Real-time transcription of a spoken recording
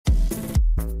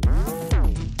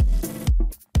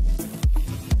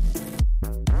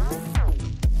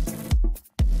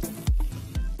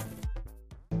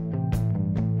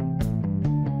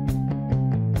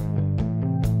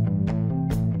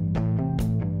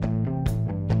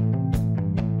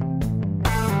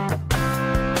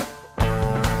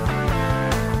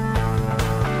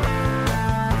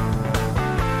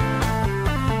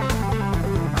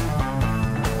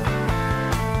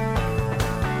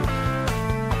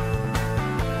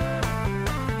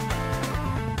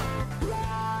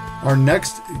Our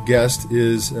next guest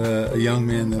is a young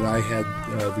man that I had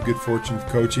the good fortune of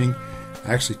coaching.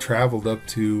 I actually traveled up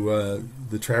to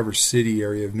the Traverse City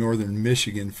area of northern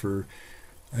Michigan for,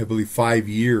 I believe, 5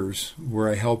 years, where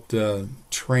I helped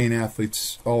train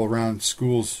athletes all around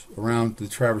schools around the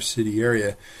Traverse City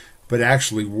area, but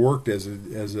actually worked as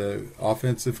a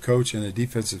offensive coach and a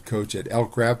defensive coach at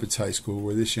Elk Rapids High School,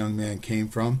 where this young man came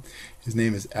from. His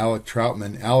name is Alec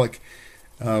Troutman. Alec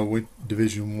went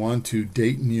Division I to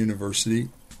Dayton University.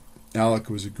 Alec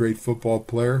was a great football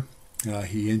player.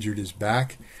 He injured his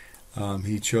back.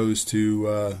 He chose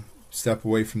to step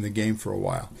away from the game for a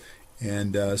while.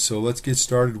 And so let's get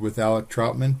started with Alec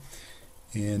Troutman.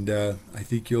 And I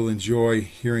think you'll enjoy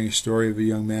hearing a story of a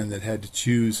young man that had to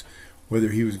choose whether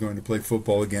he was going to play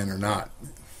football again or not.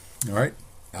 All right,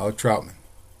 Alec Troutman.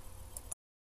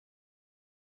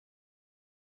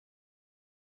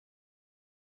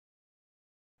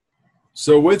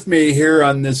 So with me here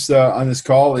on this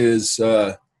call is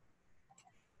I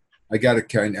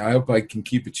hope I can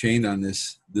keep a chain on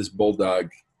this bulldog,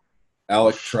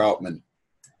 Alec Troutman.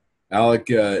 Alec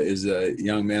is a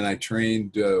young man I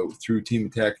trained through Team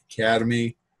Attack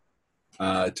Academy.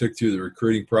 Took through the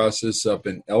recruiting process up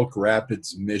in Elk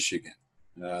Rapids, Michigan.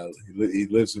 He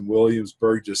lives in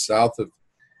Williamsburg, just south of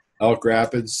Elk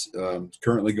Rapids.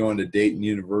 Currently going to Dayton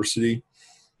University.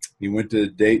 He went to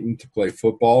Dayton to play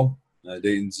football.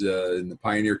 Dayton's in the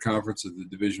Pioneer Conference of the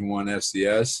Division I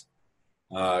FCS.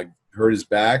 Hurt his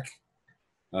back.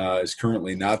 Is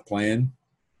currently not playing.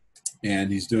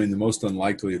 And he's doing the most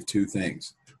unlikely of two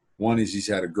things. One is he's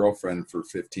had a girlfriend for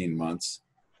 15 months,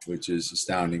 which is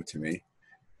astounding to me.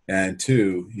 And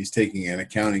two, he's taking an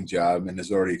accounting job and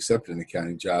has already accepted an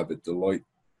accounting job at Deloitte.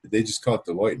 They just call it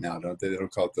Deloitte now, don't they? They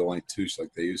don't call it Deloitte Touche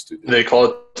like they used to do. They call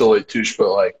it Deloitte Touche,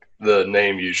 but like the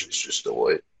name usually is just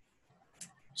Deloitte.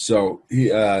 So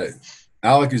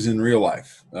Alec is in real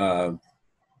life.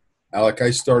 Alec, I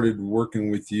started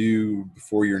working with you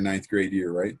before your ninth grade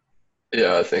year, right?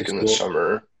 Yeah, I think in the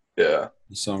summer. Yeah,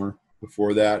 the summer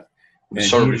before that. The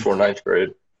summer before ninth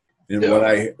grade. And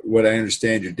yeah. what I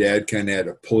understand, your dad kind of had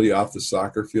to pull you off the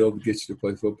soccer field to get you to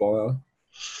play football,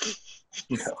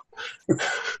 No.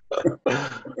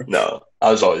 No,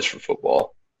 I was always for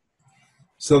football.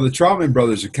 So the Troutman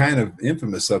brothers are kind of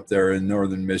infamous up there in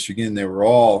northern Michigan. They were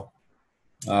all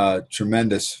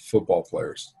tremendous football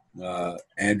players,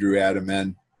 Andrew,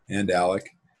 Adam, and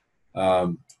Alec.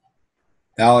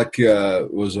 Alec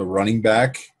was a running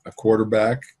back, a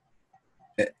quarterback,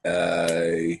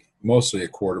 mostly a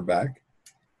quarterback,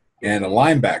 and a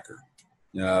linebacker.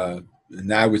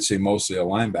 And I would say mostly a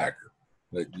linebacker.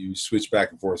 But you switch back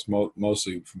and forth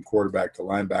mostly from quarterback to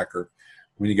linebacker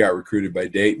when you got recruited by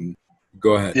Dayton.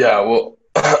 Go ahead. Yeah, well,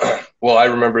 I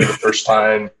remember the first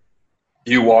time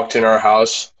you walked in our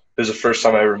house. It was the first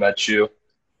time I ever met you.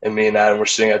 And me and Adam were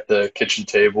sitting at the kitchen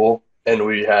table, and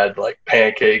we had, like,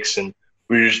 pancakes, and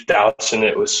we were just dousing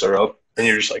it with syrup. And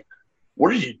you're just like,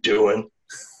 what are you doing?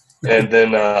 And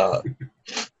then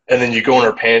you go in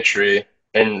our pantry,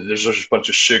 and there's just a bunch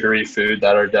of sugary food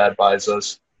that our dad buys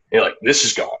us. And you're like, this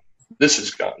is gone. This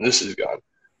is gone. This is gone.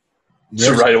 Yes.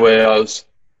 So right away I was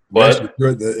 – what?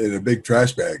 In a big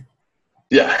trash bag.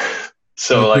 Yeah.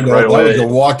 So like right away. That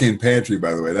was a walk-in pantry,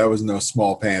 by the way. That was no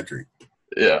small pantry.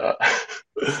 Yeah.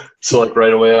 So like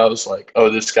right away I was like, oh,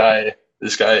 this guy's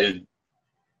going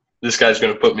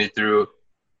to put me through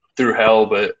hell,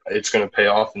 but it's going to pay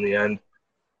off in the end.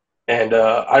 And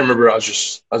I remember I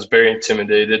was very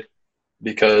intimidated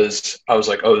because I was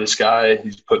like, oh, this guy,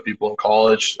 he's put people in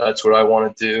college. That's what I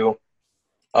want to do.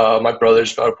 My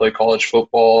brother's about to play college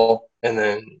football. And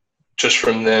then just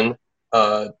from then,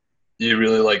 you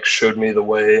really like showed me the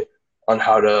way on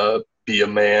how to be a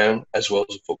man as well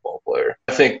as a football player.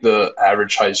 I think the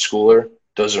average high schooler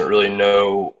doesn't really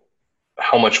know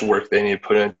how much work they need to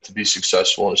put in to be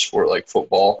successful in a sport like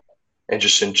football and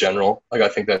just in general. Like I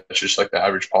think that's just like the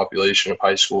average population of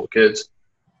high school kids.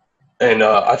 And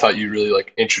I thought you really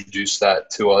like introduced that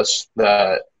to us,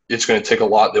 that it's going to take a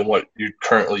lot than what you're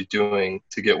currently doing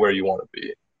to get where you want to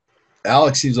be.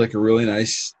 Alex seems like a really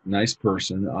nice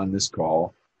person on this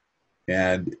call,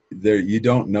 and you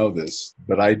don't know this,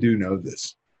 but I do know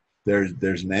this.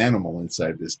 There's an animal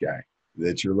inside this guy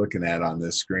that you're looking at on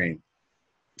this screen,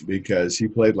 because he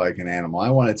played like an animal.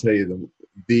 I want to tell you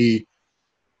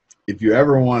if you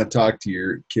ever want to talk to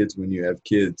your kids when you have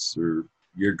kids, or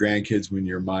your grandkids when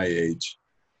you're my age,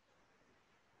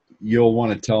 you'll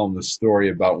want to tell them the story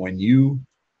about when you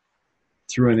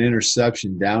threw an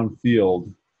interception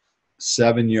downfield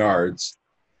 7 yards,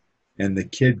 and the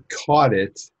kid caught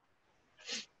it,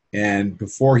 and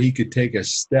before he could take a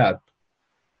step,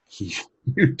 you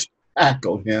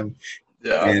tackled him,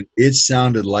 Yeah. and it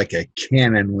sounded like a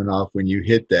cannon went off when you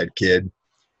hit that kid.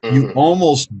 You Mhm.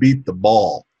 almost beat the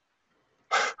ball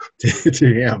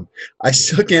to him. I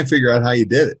still can't figure out how you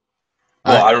did it.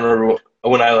 Well, I I remember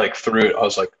when I like threw it, I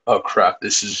was like, "Oh crap,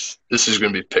 this is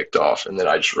going to be picked off," and then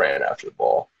I just ran after the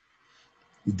ball.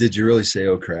 did you really say,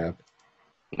 "Oh crap"?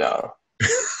 No.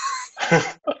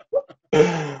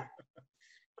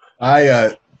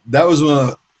 I that was one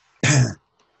of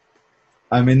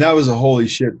I mean, that was a holy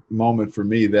shit moment for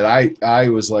me that I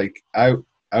was like,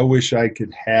 I wish I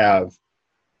could have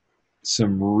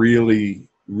some really,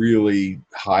 really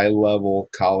high level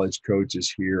college coaches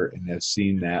here and have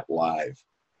seen that live.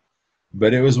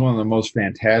 But it was one of the most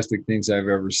fantastic things I've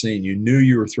ever seen. You knew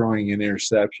you were throwing an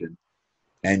interception,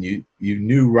 and you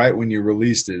knew right when you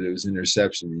released it, it was an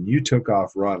interception, and you took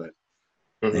off running,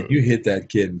 and Mhm. you hit that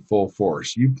kid in full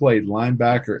force. You played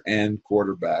linebacker and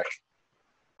quarterback.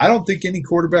 I don't think any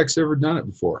quarterback's ever done it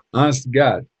before. Honest to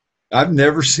God, I've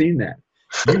never seen that.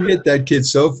 You hit that kid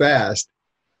so fast,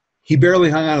 he barely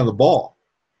hung on to the ball.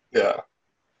 Yeah.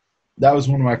 That was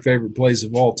one of my favorite plays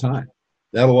of all time.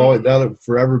 Mhm. That'll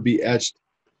forever be etched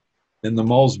in the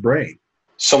Mole's brain.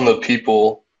 Some of the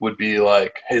people would be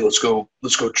like, "Hey, let's go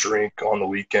drink on the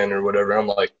weekend or whatever." I'm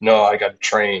like, "No, I got to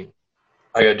train.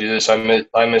 I got to do this." I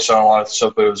miss out on a lot of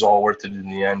stuff, but it was all worth it in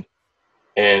the end.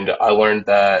 And I learned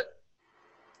that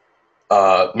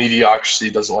mediocrity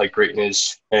doesn't like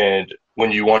greatness, and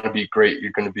when you want to be great,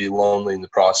 you're going to be lonely in the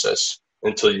process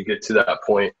until you get to that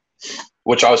point,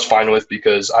 which I was fine with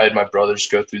because I had my brothers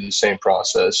go through the same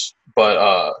process. But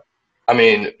I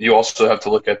mean, you also have to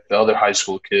look at the other high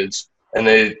school kids, and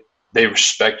they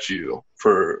respect you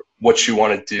for what you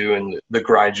want to do and the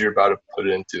grind you're about to put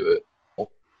into it.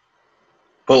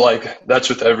 But like that's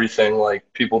with everything. Like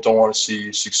people don't want to see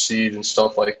you succeed and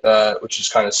stuff like that, which is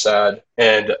kind of sad.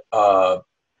 And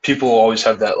people always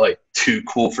have that like too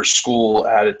cool for school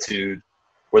attitude,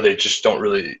 where they just don't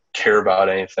really care about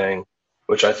anything.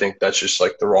 Which I think that's just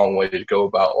like the wrong way to go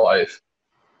about life.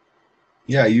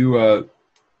 Yeah, you.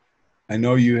 I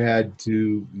know you had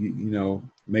to,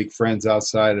 make friends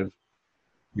outside of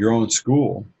your own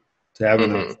school to have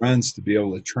enough Hmm. friends to be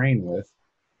able to train with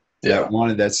that Yeah,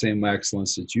 wanted that same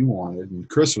excellence that you wanted. And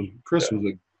Chris yeah, was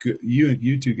a good.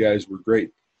 You two guys were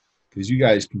great because you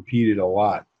guys competed a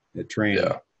lot at training,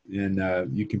 yeah.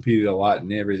 and you competed a lot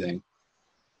in everything.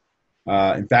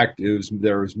 In fact,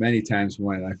 there was many times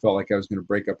when I felt like I was going to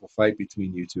break up a fight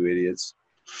between you two idiots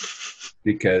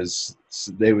because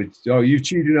they would, oh, you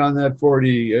cheated on that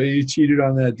 40, oh, you cheated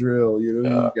on that drill. You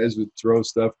Yeah, guys would throw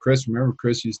stuff. Remember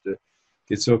Chris used to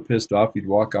get so pissed off he'd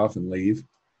walk off and leave.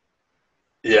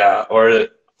 yeah.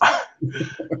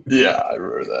 Yeah, I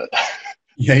remember that.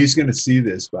 Yeah, he's going to see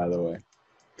this, by the way,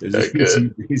 because Yeah,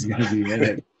 good. he's going to be in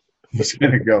it. He's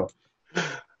going to go.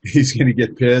 He's going to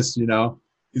get pissed. He's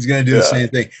going to do the Yeah, same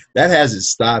thing. That hasn't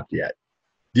stopped yet.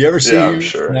 Do you ever see yeah, I'm him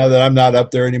sure. now that I'm not up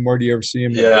there anymore? Do you ever see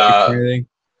him at breaks or Yeah, anything?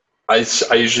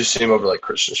 I usually see him over like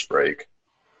Christmas break,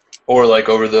 or like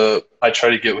over the. I try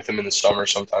to get with him in the summer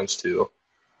sometimes too.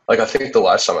 Like I think the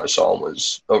last time I saw him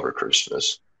was over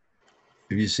Christmas.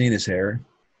 Have you seen his hair?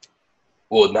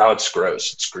 Well, now it's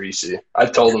gross. It's greasy. I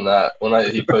told him that when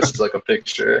he posted like a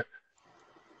picture.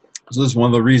 So this is one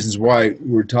of the reasons why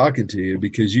we're talking to you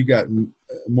because you got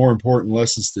more important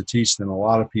lessons to teach than a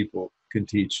lot of people can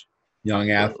teach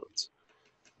young athletes.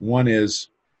 One is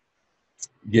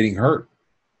getting hurt.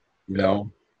 You Yeah.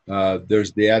 know,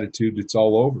 there's the attitude it's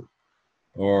all over,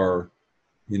 or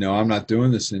I'm not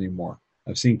doing this anymore.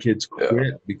 I've seen kids Yeah.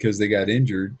 quit because they got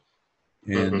injured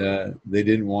and Hmm. they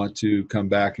didn't want to come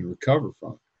back and recover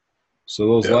from it. So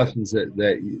those Yeah. lessons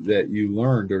that you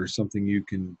learned are something you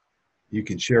can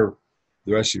share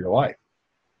the rest of your life.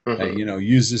 Hmm.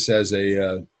 Use this as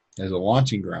a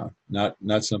launching ground, not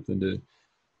something to.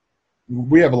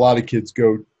 We have a lot of kids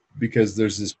go because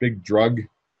there's this big drug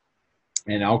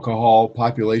and alcohol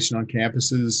population on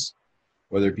campuses,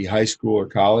 whether it be high school or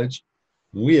college.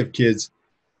 And we have kids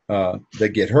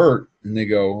that get hurt and they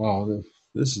go, "Oh,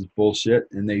 this is bullshit,"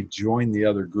 and they join the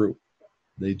other group.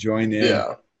 They join in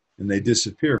Yeah. and they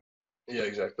disappear. Yeah.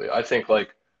 Exactly. I think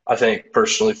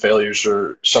personally failures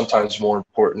are sometimes more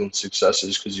important than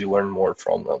successes because you learn more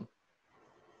from them.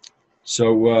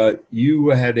 So you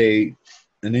had an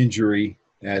injury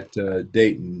at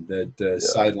Dayton that Yeah.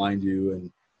 sidelined you,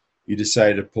 and you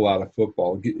decided to pull out of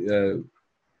football.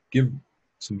 Give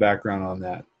some background on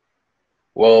that.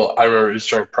 Well, I remember it was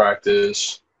during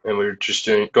practice, and we were just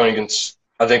going against.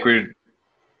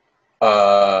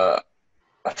 Uh,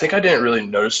 I think I didn't really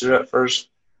notice it at first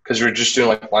because we were just doing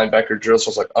like linebacker drills. So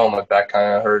I was like, oh, my back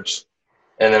kind of hurts.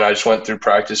 And then I just went through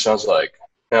practice and I was like,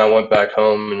 and I went back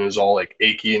home and it was all like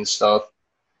achy and stuff.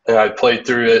 And I played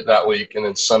through it that week. And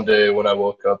then Sunday when I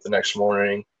woke up the next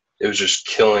morning, it was just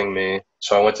killing me.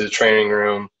 So I went to the training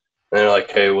room and they're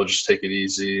like, hey, we'll just take it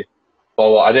easy.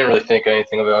 Well, I didn't really think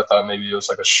anything of it. I thought maybe it was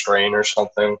like a strain or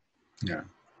something. Yeah.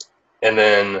 And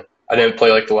then I didn't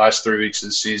play like the last 3 weeks of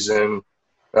the season.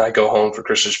 And I go home for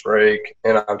Christmas break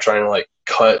and I'm trying to like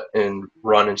cut and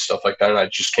run and stuff like that. And I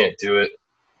just can't do it.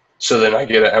 So then I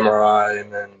get an MRI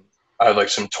and then I have like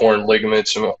some torn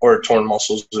ligaments or torn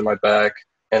muscles in my back.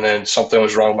 And then something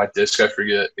was wrong with my disc. I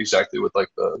forget exactly what like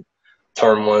the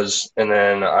term was. And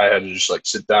then I had to just like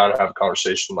sit down and have a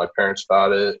conversation with my parents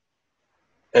about it.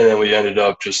 And then we ended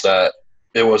up just that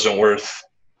it wasn't worth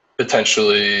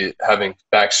potentially having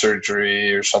back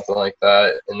surgery or something like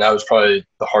that. And that was probably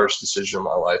the hardest decision of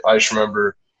my life. I just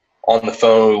remember on the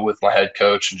phone with my head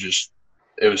coach and just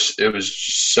it was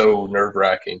just so nerve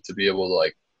wracking to be able to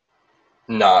like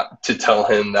not to tell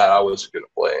him that I wasn't going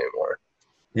to play anymore.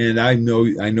 And I know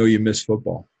you miss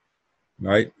football,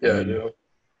 right? Yeah, I do.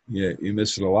 Yeah, you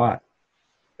miss it a lot.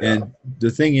 Yeah. And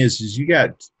the thing is you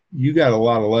got a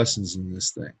lot of lessons in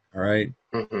this thing. All right?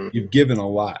 Mm-hmm. You've given a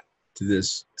lot to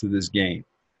this game.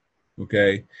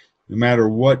 Okay? No matter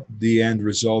what the end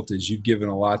result is, you've given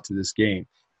a lot to this game.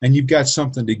 And you've got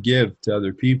something to give to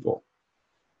other people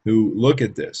who look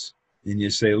at this and you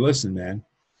say, listen, man,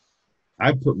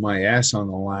 I put my ass on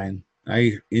the line.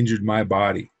 I injured my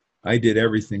body. I did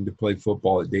everything to play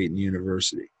football at Dayton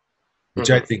University,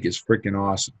 which I think is freaking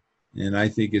awesome. And I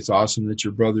think it's awesome that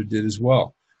your brother did as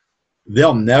well.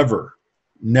 They'll never,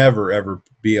 ever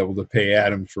be able to pay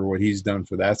Adam for what he's done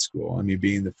for that school. I mean,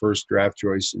 being the first draft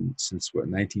choice since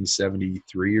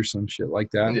 1973 or some shit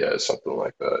like that. Yeah, something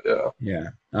like that. Yeah.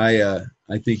 Yeah.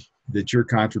 I think that your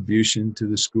contribution to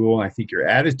the school, I think your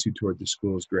attitude toward the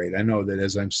school is great. I know that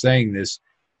as I'm saying this,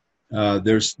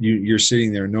 you're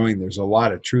sitting there knowing there's a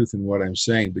lot of truth in what I'm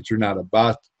saying, but you're not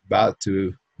about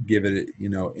to give it,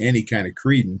 any kind of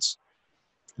credence,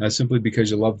 simply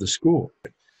because you love the school.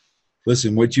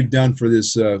 Listen, what you've done for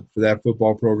this, for that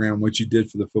football program, what you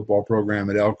did for the football program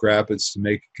at Elk Rapids to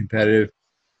make it competitive,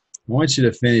 I want you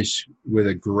to finish with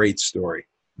a great story.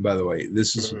 By the way,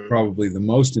 this is probably the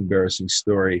most embarrassing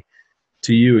story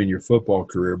to you in your football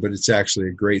career, but it's actually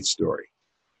a great story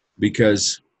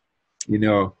because,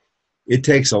 it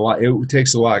takes a lot. It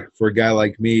takes a lot for a guy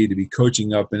like me to be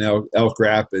coaching up in Elk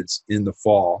Rapids in the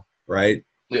fall, right?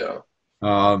 Yeah.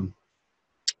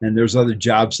 And there's other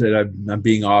jobs that I'm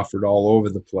being offered all over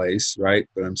the place, right?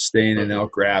 But I'm staying in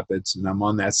Elk Rapids, and I'm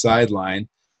on that sideline,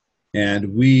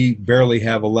 and we barely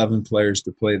have 11 players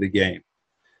to play the game.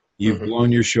 You've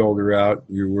blown your shoulder out.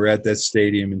 You were at that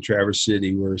stadium in Traverse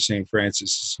City where St.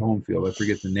 Francis' home field. I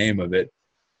forget the name of it.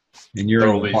 And you're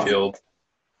Thurlby Field.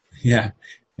 Yeah.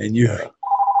 And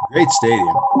great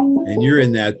stadium. And you're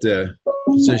in that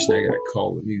position. I got a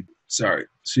call. Sorry.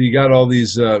 So you got all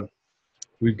these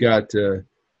we've got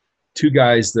two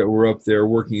guys that were up there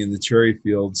working in the cherry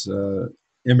fields,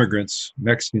 immigrants,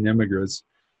 Mexican immigrants,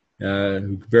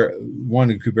 one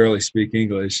who could barely speak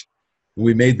English.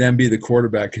 We made them be the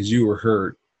quarterback because you were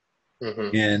hurt.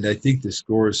 And I think the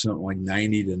score is something like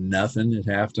 90-0 at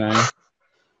halftime.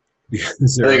 I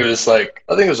think it was like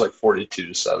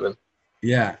 42-7.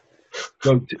 Yeah.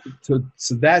 So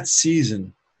that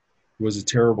season was a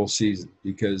terrible season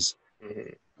because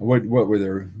what were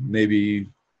there? Maybe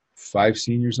 5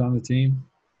 seniors on the team?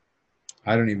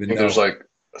 I don't even know. There's like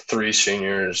 3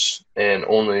 seniors and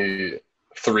only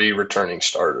 3 returning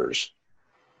starters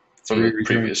from the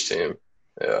previous team.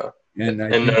 Yeah. And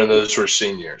none of those were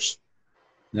seniors.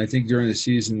 And I think during the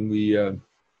season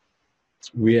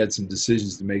we had some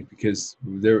decisions to make because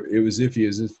it was iffy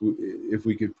as if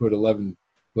we could put 11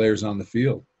 players on the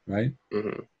field, right?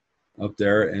 Up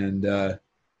there. And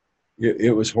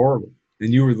it was horrible.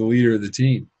 And you were the leader of the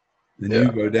team. And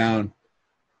you go down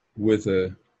with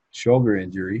a shoulder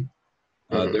injury.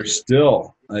 There's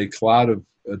still a cloud of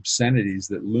obscenities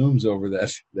that looms over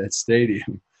that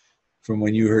stadium from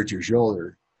when you hurt your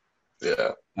shoulder.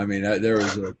 Yeah. I mean, there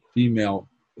was a female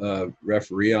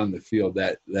referee on the field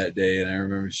that day, and I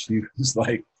remember she was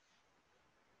like,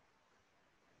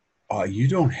 "Oh, you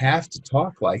don't have to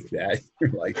talk like that." You're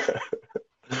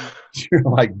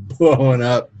like blowing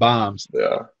up bombs.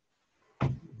 Yeah.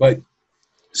 But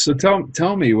so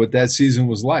tell me what that season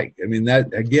was like. I mean,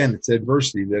 that again, it's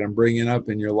adversity that I'm bringing up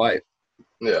in your life.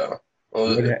 Yeah.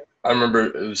 Well, I remember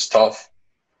it was tough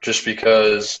just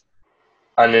because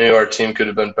I knew our team could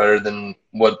have been better than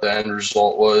what the end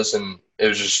result was. And it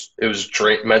was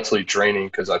mentally draining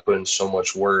because I put in so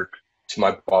much work to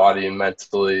my body and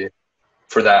mentally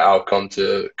for that outcome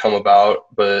to come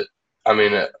about. But I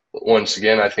mean, once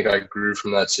again, I think I grew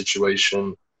from that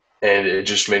situation, and it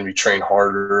just made me train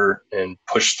harder and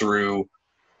push through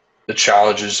the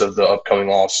challenges of the upcoming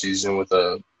off season with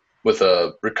a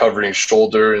recovering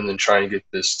shoulder, and then trying to get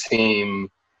this team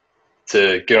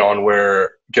to get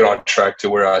on track to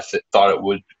where I thought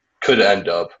it could end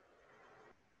up.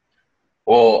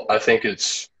 Well, I think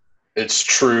it's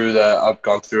true that I've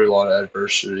gone through a lot of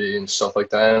adversity and stuff like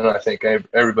that, and I think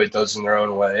everybody does in their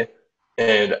own way.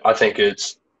 And I think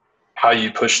it's how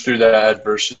you push through that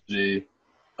adversity,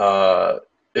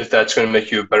 if that's going to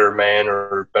make you a better man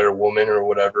or a better woman or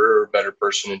whatever, or a better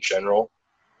person in general.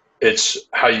 It's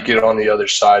how you get on the other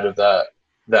side of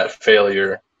that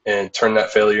failure and turn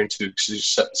that failure into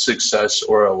success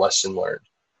or a lesson learned.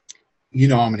 You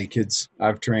know how many kids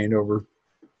I've trained over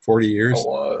 40 years? A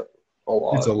lot.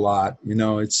 It's a lot. You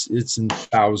know, it's in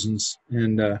thousands,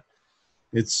 and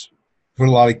it's put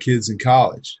a lot of kids in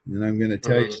college. And I'm going to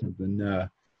tell you something.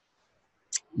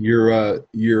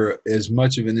 You're as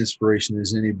much of an inspiration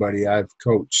as anybody I've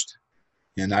coached,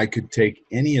 and I could take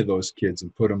any of those kids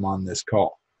and put them on this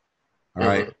call. All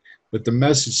right. But the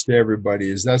message to everybody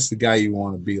is that's the guy you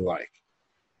want to be like.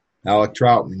 Alec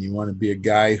Troutman, you want to be a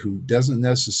guy who doesn't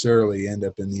necessarily end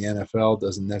up in the NFL,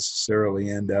 doesn't necessarily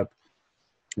end up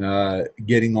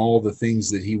getting all the things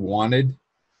that he wanted,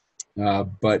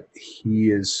 but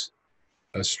he is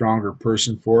a stronger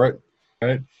person for it.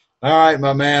 All right,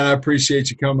 my man, I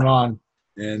appreciate you coming on.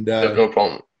 And no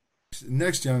problem.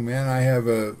 Next young man I have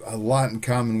a lot in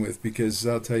common with, because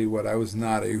I'll tell you what, I was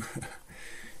not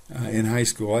in high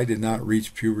school. I did not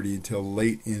reach puberty until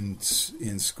late in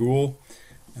school.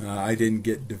 I didn't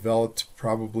get developed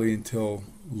probably until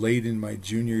late in my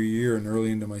junior year and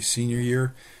early into my senior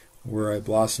year, where I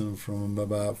blossomed from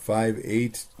about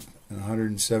 5'8",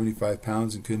 175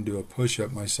 pounds, and couldn't do a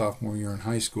push-up my sophomore year in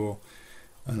high school.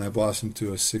 And I blossomed to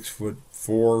a 6'4",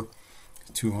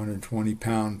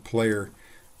 220-pound player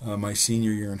my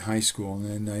senior year in high school.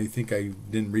 And then I think I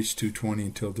didn't reach 220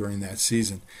 until during that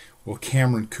season. Well,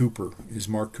 Cameron Cooper is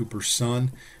Mark Cooper's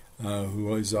son,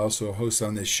 who is also a host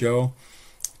on this show.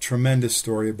 Tremendous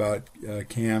story about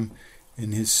Cam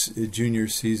in his junior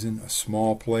season, a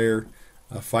small player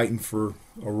fighting for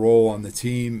a role on the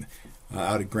team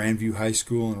out at Grandview High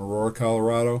School in Aurora,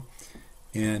 Colorado.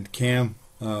 And Cam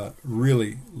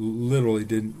really, literally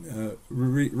didn't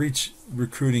reach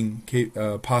recruiting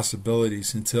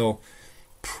possibilities until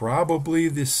probably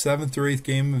the 7th or 8th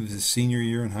game of his senior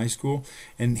year in high school.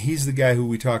 And he's the guy who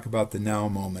we talk about the now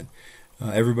moment.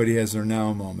 Everybody has their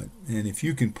now moment. And if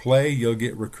you can play, you'll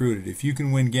get recruited. If you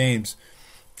can win games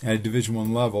at a Division I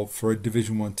level for a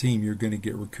Division I team, you're going to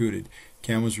get recruited.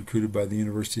 Cam was recruited by the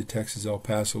University of Texas, El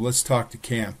Paso. Let's talk to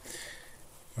Cam.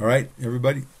 All right,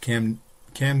 everybody. Cameron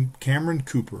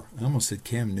Cooper. I almost said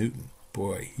Cam Newton.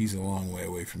 Boy, he's a long way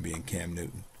away from being Cam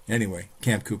Newton. Anyway,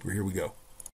 Cam Cooper, here we go.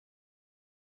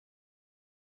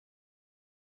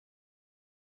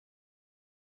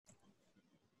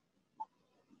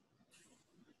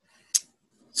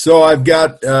 So I've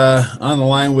got on the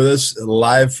line with us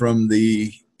live from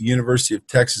the University of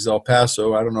Texas, El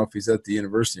Paso. I don't know if he's at the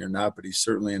university or not, but he's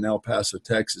certainly in El Paso,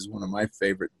 Texas, one of my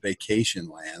favorite vacation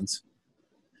lands.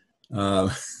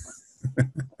 I've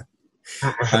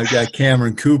got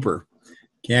Cameron Cooper.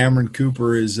 Cameron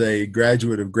Cooper is a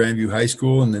graduate of Grandview High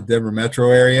School in the Denver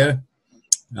metro area.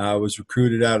 Was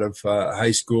recruited out of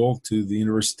high school to the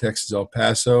University of Texas, El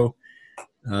Paso.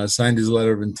 Signed his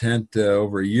letter of intent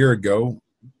over a year ago.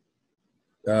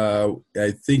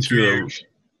 I think you're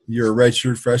a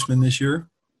redshirt freshman this year.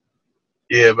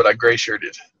 Yeah, but I gray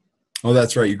shirted. Oh,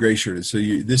 that's right, you gray shirted. So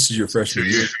this is your freshman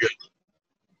year.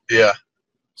 Yeah.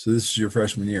 So this is your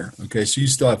freshman year. Okay, so you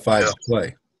still have 5 to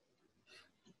play.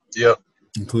 Yep.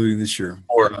 Including this year.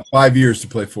 4. 5 years to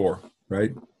play 4,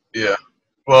 right? Yeah.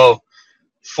 Well,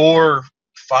 4,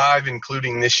 5,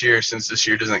 including this year, since this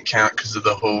year doesn't count because of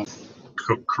the whole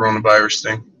coronavirus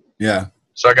thing. Yeah.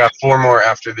 So I got 4 more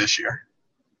after this year.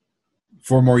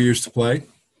 4 more years to play?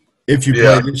 If you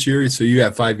play this year, so you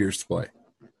have 5 years to play.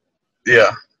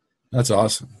 Yeah. That's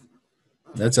awesome.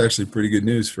 That's actually pretty good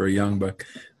news for a young buck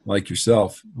like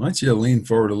yourself. Why don't you lean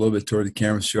forward a little bit toward the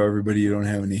camera, show everybody you don't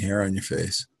have any hair on your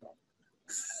face.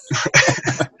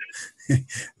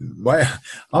 Why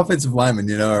offensive linemen,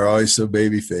 are always so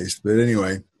baby-faced. But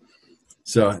anyway,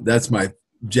 so that's my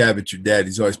jab at your dad.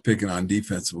 He's always picking on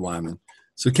defensive linemen.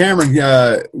 So Cameron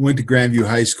went to Grandview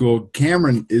High School.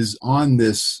 Cameron is on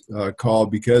this call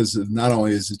because of not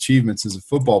only his achievements as a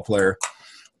football player,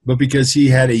 but because he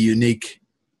had a unique,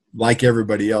 like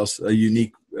everybody else, a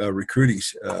unique recruiting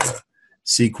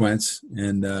sequence.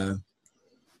 And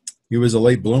he was a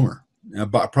late bloomer.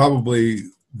 Probably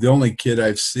the only kid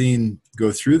I've seen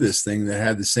go through this thing that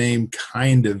had the same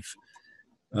kind of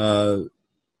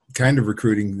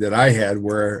recruiting that I had,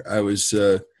 where I was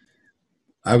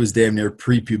damn near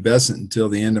prepubescent until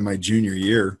the end of my junior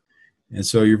year. And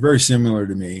so you're very similar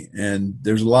to me. And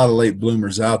there's a lot of late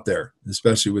bloomers out there,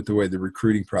 especially with the way the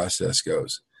recruiting process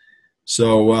goes.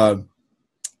 So,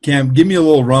 Cam, give me a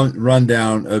little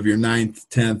rundown of your 9th,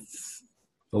 10th,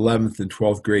 11th, and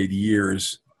 12th grade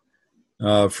years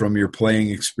from your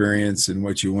playing experience and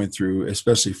what you went through,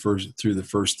 especially through the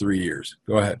first 3 years.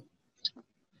 Go ahead.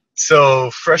 So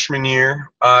freshman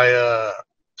year, I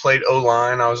played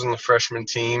O-line. I was on the freshman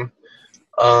team.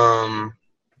 I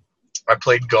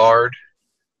played guard.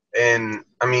 And,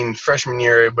 I mean, freshman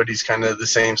year, everybody's kind of the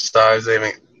same size. They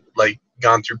haven't,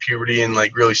 gone through puberty and,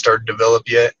 really started to develop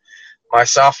yet. My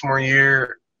sophomore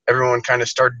year, everyone kind of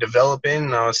started developing,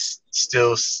 and I was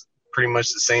still pretty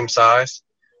much the same size.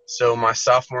 So my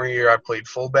sophomore year, I played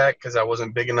fullback because I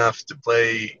wasn't big enough to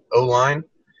play O-line.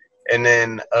 And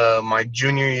then my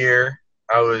junior year,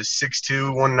 I was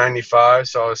 6'2", 195,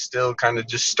 so I was still kind of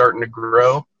just starting to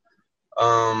grow.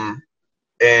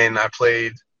 And I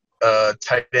played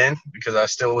tight end because I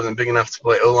still wasn't big enough to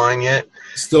play O-line yet.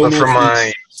 Still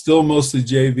mostly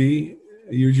JV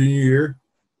your junior year?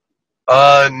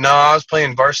 No, I was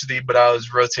playing varsity, but I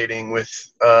was rotating with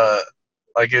it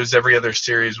was every other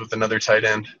series with another tight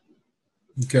end.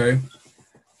 Okay.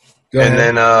 Go ahead.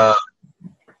 And then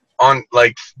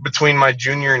between my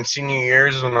junior and senior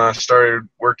years, when I started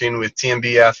working with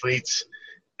TMB athletes,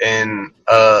 and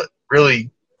really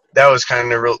that was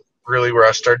kind of really where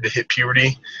I started to hit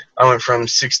puberty. I went from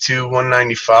 6'2",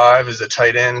 195 as a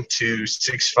tight end to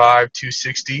 6'5",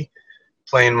 260,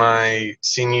 playing my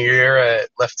senior year at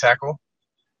left tackle.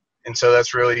 And so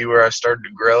that's really where I started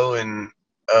to grow. And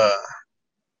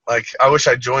I wish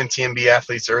I joined TMB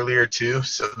athletes earlier too,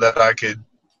 so that I could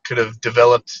have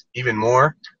developed even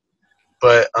more.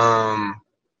 But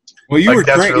well, you were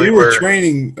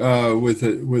training with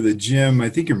a gym. I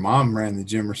think your mom ran the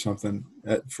gym or something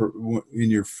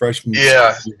in your freshman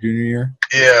junior year.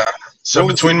 Yeah. So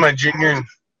between my junior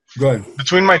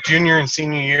and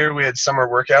senior year, we had summer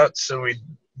workouts. So we'd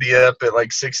be up at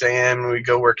 6 a.m. and we'd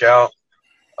go work out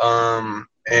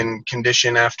and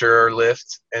condition after our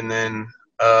lift. And then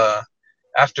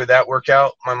after that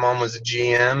workout, my mom was a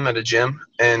GM at a gym,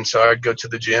 and so I'd go to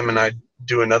the gym and I'd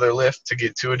do another lift to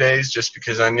get 2-a-days, just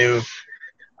because I knew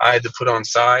I had to put on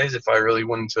size if I really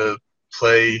wanted to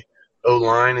play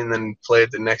O-line and then play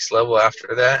at the next level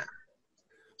after that.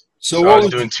 So I was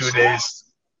doing 2-a-days.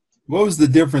 What was the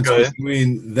difference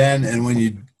between then and when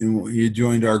you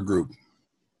joined our group?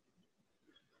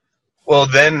 Well,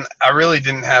 then I really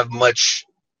didn't have much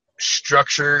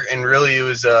structure, and really it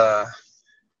was a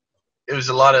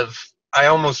lot of – I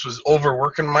almost was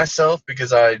overworking myself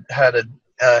because I had a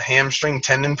hamstring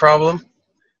tendon problem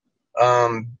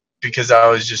because I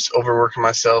was just overworking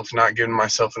myself, not giving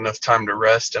myself enough time to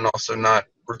rest, and also not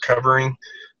recovering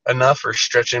enough or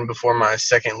stretching before my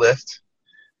second lift.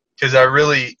 Because I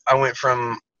went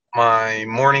from my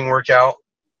morning workout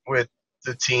with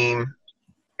the team,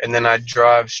 and then I'd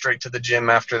drive straight to the gym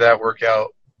after that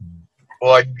workout.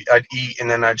 Well, I'd eat, and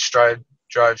then I'd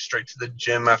drive straight to the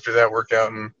gym after that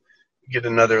workout and get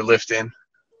another lift in.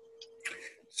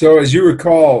 So as you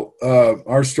recall,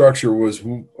 our structure was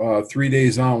 3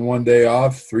 days on, 1 day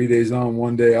off, 3 days on,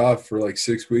 1 day off for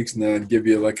 6 weeks, and then I'd give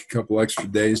you a couple extra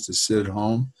days to sit at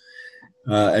home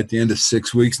at the end of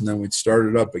 6 weeks, and then we'd start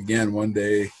it up again 1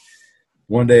 day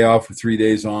off for 3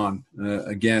 days on,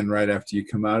 again right after you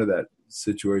come out of that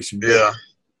situation. Yeah.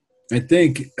 I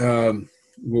think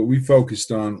what we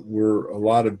focused on were a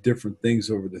lot of different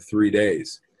things over the 3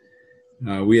 days.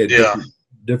 We had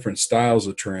different styles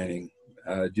of training.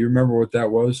 Do you remember what that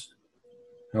was?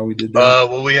 How we did that?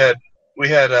 Well,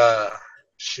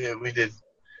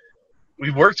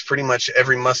 we worked pretty much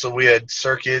every muscle. We had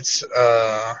circuits.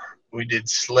 We did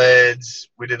sleds.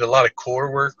 We did a lot of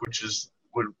core work, which is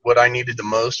what I needed the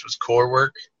most was core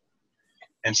work.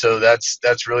 And so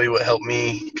that's really what helped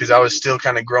me, because I was still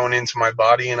kind of growing into my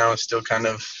body, and I was still kind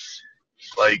of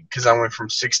because I went from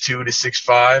 6'2" to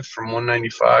 6'5", from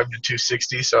 195 to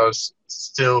 260. So I was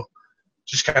still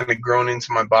just kind of growing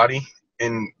into my body,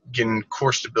 and getting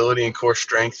core stability and core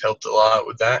strength helped a lot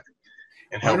with that.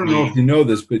 And I don't know if you know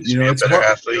this, but it's better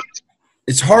athlete.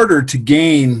 It's harder to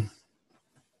gain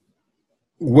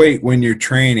weight when you're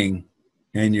training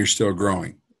and you're still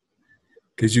growing,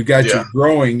 because you got your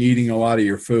growing eating a lot of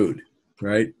your food,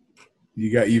 right?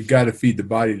 You've got to feed the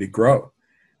body to grow.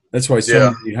 That's why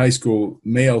so many high school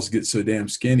males get so damn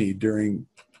skinny during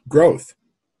growth,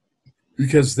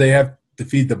 because they have to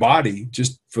feed the body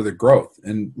just for the growth.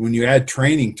 And when you add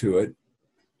training to it,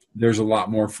 there's a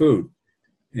lot more food.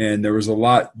 And there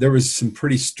was some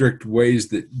pretty strict ways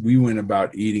that we went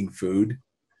about eating food,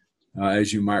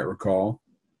 as you might recall.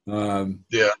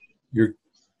 Your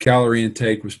calorie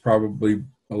intake was probably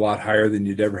a lot higher than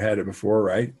you'd ever had it before,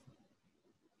 right?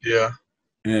 Yeah.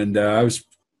 And I was,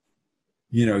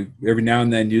 every now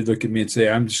and then you'd look at me and say,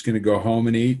 I'm just going to go home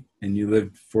and eat. And you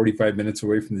lived 45 minutes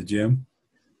away from the gym.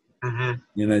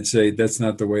 Mm-hmm. And I'd say, that's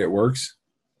not the way it works.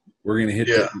 We're going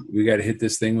to we got to hit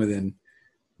this thing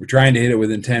we're trying to hit it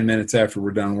within 10 minutes after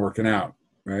we're done working out.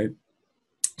 Right.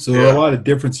 So there are a lot of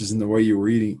differences in the way you were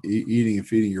eating and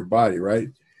feeding your body. Right.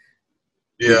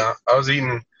 Yeah. I was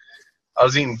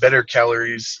eating better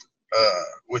calories,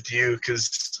 with you.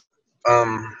 'Cause,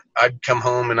 I'd come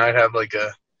home and I'd have like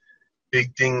a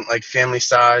big thing, like family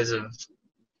size of,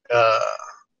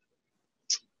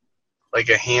 like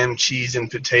a ham, cheese, and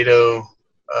potato,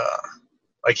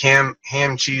 like ham,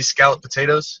 cheese, scallop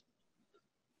potatoes,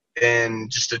 and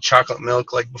just a chocolate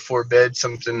milk, like before bed,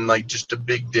 something like just a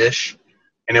big dish.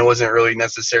 And it wasn't really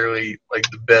necessarily like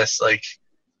the best, like,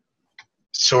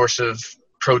 source of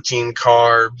protein,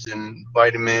 carbs, and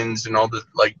vitamins and all the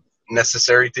like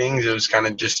necessary things. It was kind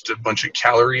of just a bunch of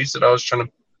calories that I was trying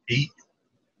to eat.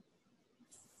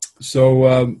 So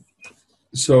a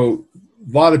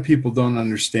lot of people don't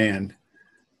understand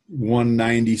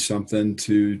 190 something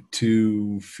to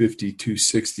 250,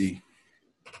 260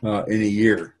 in a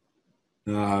year.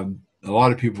 A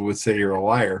lot of people would say you're a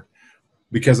liar,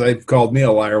 because they've called me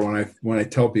a liar when I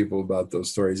tell people about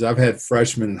those stories. I've had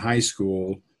freshmen in high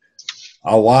school,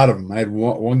 a lot of them. I had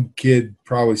one kid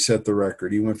probably set the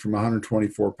record. He went from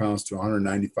 124 pounds to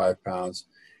 195 pounds.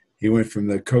 He went from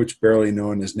the coach barely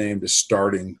knowing his name to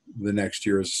starting the next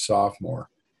year as a sophomore.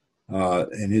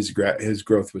 And his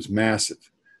growth was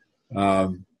massive.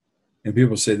 And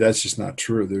people say that's just not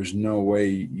true. There's no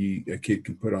way a kid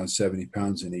can put on 70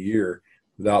 pounds in a year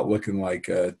without looking like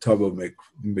a tub of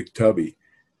McTubby.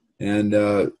 And,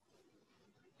 the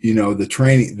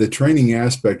training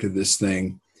aspect of this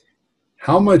thing,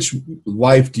 how much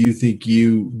life do you think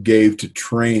you gave to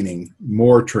training,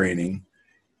 more training,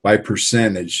 by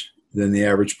percentage than the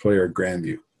average player at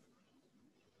Grandview?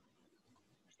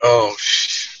 Oh,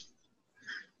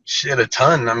 shit, a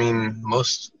ton. I mean,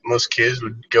 most kids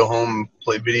would go home and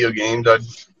play video games.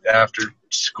 After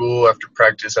school, after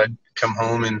practice, I'd come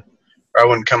home or I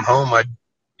wouldn't come home.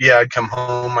 I'd come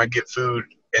home, I'd get food,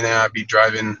 and then I'd be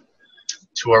driving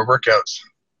to our workouts.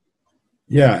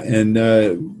 Yeah, and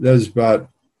that was about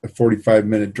a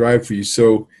 45-minute drive for you.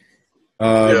 So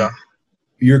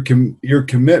your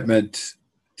commitment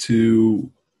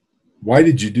to – why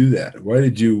did you do that? Why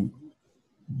did you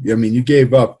 – you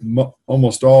gave up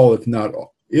almost all, if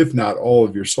not all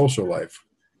of your social life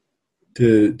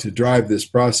to drive this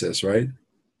process, right?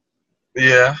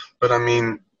 Yeah, but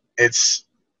it's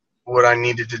what I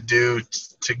needed to do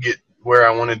to get where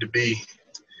I wanted to be.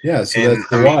 Yeah, so that's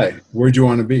the why. Where'd you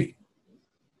want to be?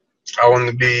 I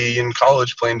wanted to be in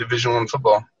college playing Division I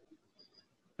football.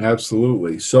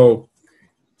 Absolutely. So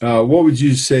what would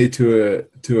you say to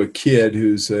a kid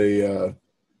who's a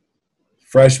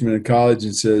freshman in college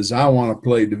and says, I want to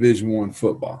play Division I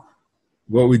football?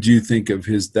 What would you think of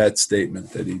that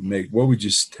statement that he'd make? What would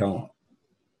you tell him?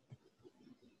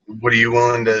 What are you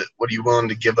willing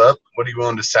to give up? What are you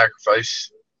willing to sacrifice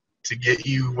to get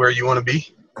you where you want to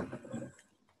be?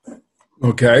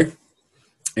 Okay.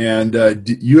 And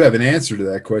you have an answer to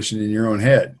that question in your own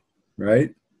head,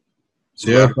 right? So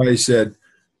if I said,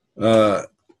 I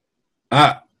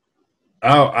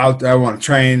want to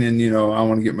train and, I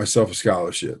want to get myself a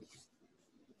scholarship,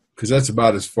 because that's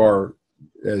about as far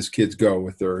as kids go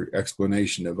with their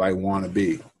explanation of I want to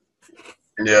be.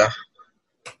 Yeah.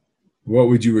 What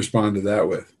would you respond to that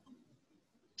with?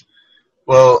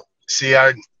 Well, see,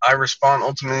 I respond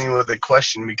ultimately with a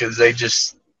question, because a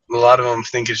lot of them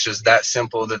think it's just that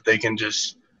simple, that they can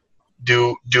just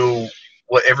do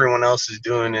what everyone else is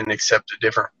doing and expect a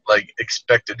different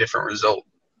result.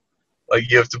 Like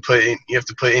you have to put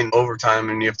in overtime,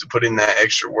 and you have to put in that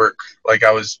extra work. Like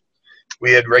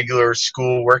we had regular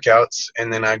school workouts,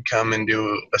 and then I'd come and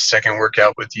do a second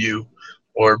workout with you,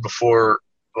 or before,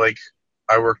 like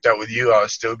I worked out with you, I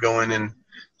was still going in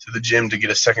to the gym to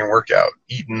get a second workout,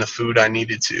 eating the food I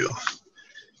needed to.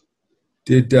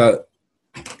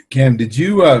 Cam, did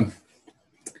you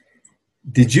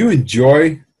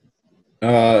enjoy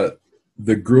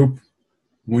the group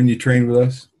when you trained with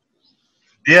us?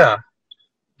 Yeah,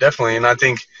 definitely. And I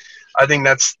think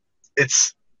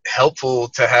it's helpful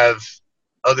to have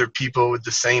other people with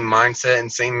the same mindset and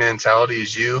same mentality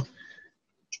as you,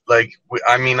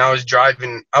 I was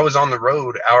driving. I was on the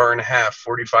road hour and a half,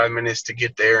 45 minutes to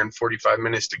get there, and 45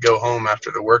 minutes to go home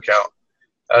after the workout.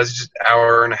 I was just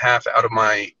hour and a half out of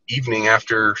my evening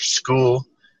after school,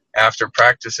 after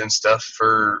practice and stuff,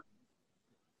 to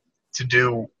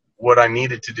do what I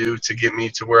needed to do to get me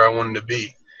to where I wanted to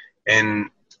be. And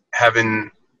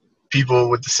having people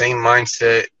with the same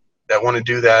mindset that want to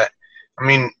do that. I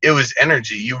mean, it was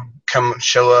energy. You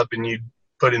show up and you'd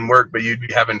put in work, but you'd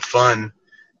be having fun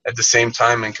at the same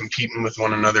time and competing with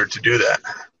one another to do that.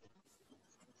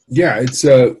 Yeah, it's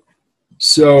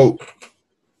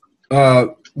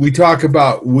we talk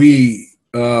about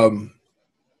in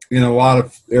a lot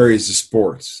of areas of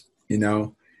sports,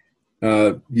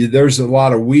 there's a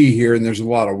lot of we here and there's a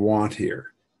lot of want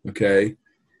here. Okay.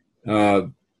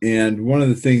 And one of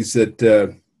the things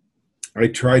that I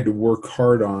tried to work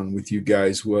hard on with you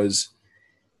guys was,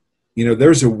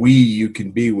 there's a we you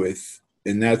can be with,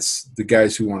 and that's the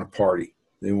guys who want to party.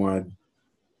 They want to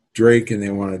drink and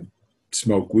they want to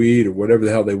smoke weed or whatever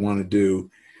the hell they want to do,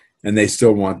 and they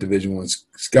still want Division I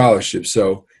scholarships.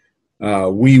 So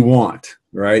we want,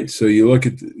 right? So you look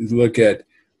at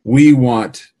we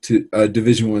want a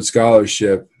Division I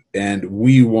scholarship, and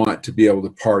we want to be able to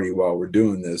party while we're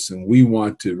doing this, and we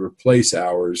want to replace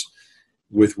hours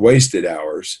with wasted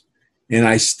hours. And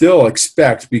I still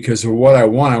expect, because of what I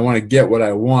want to get what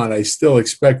I want. I still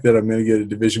expect that I'm going to get a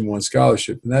Division I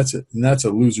scholarship, and that's a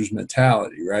loser's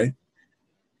mentality, right?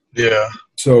 Yeah.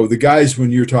 So the guys,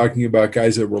 when you're talking about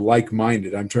guys that were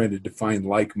like-minded, I'm trying to define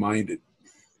like-minded.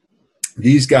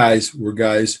 These guys were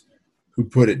guys who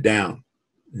put it down,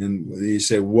 and you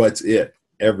say, "What's it?"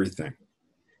 Everything.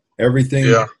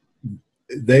 Yeah.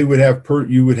 They would have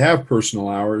you would have personal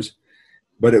hours,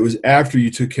 but it was after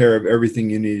you took care of everything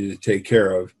you needed to take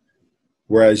care of.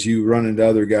 Whereas you run into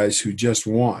other guys who just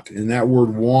want, and that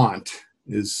word "want"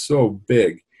 is so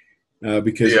big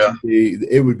because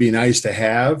it would be nice to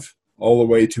have, all the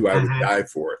way to I would die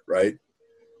for it, right?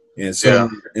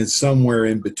 And somewhere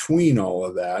in between all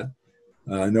of that,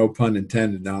 no pun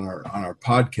intended on our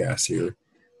podcast here,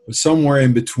 but somewhere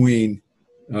in between,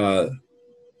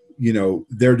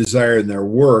 their desire and their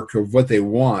work of what they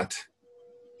want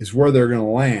is where they're going to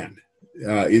land.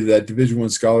 Either that Division I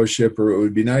scholarship, or it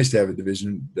would be nice to have a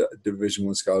Division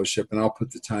I scholarship, and I'll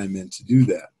put the time in to do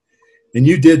that. And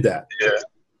you did that. Yeah.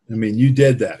 I mean, you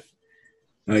did that.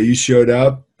 You showed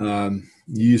up. You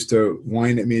used to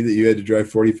whine at me that you had to drive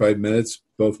 45 minutes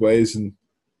both ways, and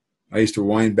I used to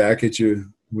whine back at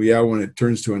you. When it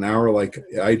turns to an hour, like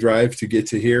I drive to get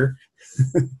to here,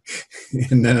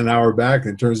 and then an hour back,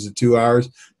 and it turns to 2 hours.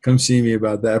 Come see me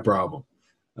about that problem.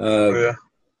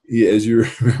 As you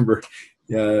remember,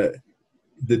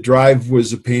 the drive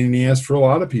was a pain in the ass for a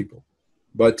lot of people,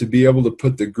 but to be able to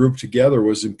put the group together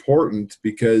was important,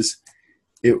 because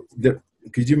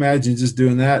could you imagine just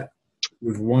doing that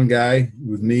with one guy,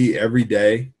 with me every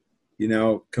day,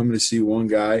 coming to see one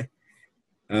guy?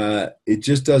 It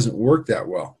just doesn't work that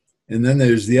well. And then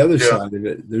there's the other side of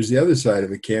it. There's the other side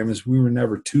of it, Cam, is we were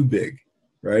never too big,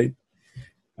 right?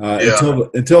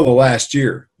 Until the last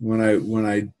year when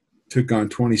I took on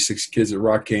 26 kids at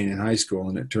Rock Canyon High School,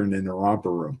 and it turned into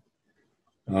Romper Room,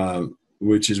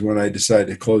 which is when I decided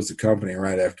to close the company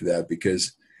right after that,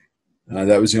 because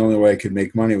that was the only way I could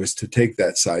make money, was to take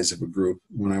that size of a group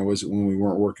when we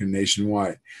weren't working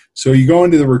nationwide. So you go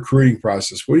into the recruiting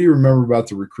process. What do you remember about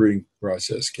the recruiting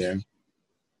process, Cam?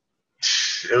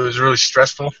 It was really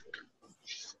stressful.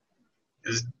 It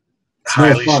was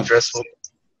highly stressful.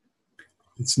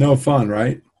 It's no fun,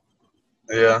 right?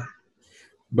 Yeah.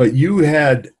 But you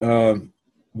had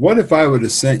what if I would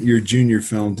have sent your junior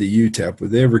film to UTEP?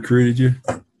 Would they have recruited you?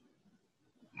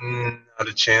 Not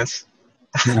a chance.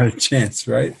 Not a chance,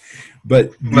 right?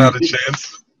 But not a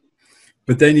chance.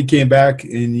 But then you came back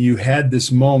and you had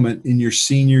this moment in your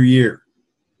senior year.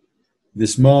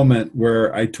 This moment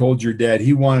where I told your dad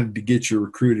he wanted to get you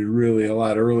recruited really a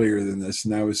lot earlier than this,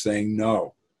 and I was saying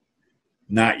no,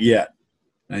 not yet.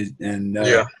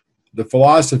 The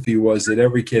philosophy was that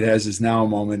every kid has his now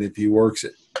moment if he works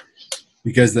it,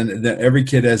 because then every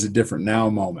kid has a different now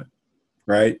moment,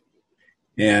 right?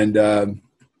 And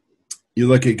you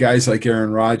look at guys like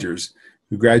Aaron Rodgers,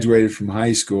 who graduated from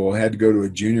high school, had to go to a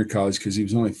junior college because he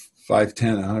was only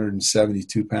 5'10",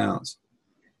 172 pounds.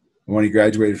 When he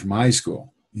graduated from high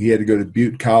school, he had to go to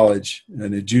Butte College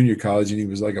and a junior college, and he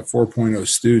was like a 4.0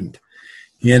 student.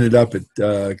 He ended up at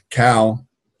Cal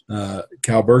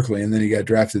Berkeley, and then he got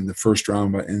drafted in the first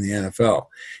round in the NFL.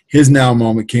 His now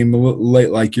moment came a little late,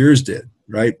 like yours did,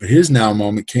 right? But his now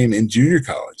moment came in junior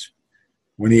college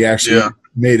when he actually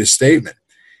made a statement.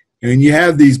 And you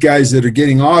have these guys that are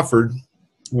getting offered,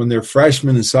 when they're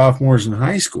freshmen and sophomores in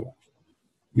high school,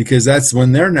 because that's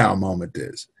when their now moment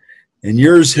is. And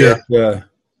yours hit, I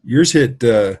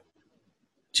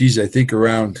think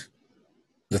around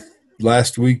the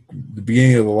last week, the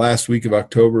beginning of the last week of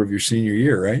October of your senior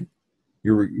year, right?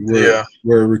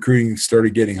 Where recruiting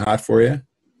started getting hot for you?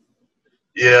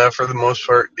 Yeah, for the most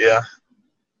part, yeah.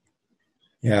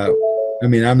 Yeah. I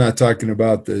mean, I'm not talking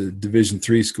about the Division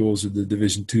III schools or the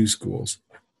Division II schools.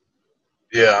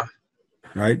 Yeah.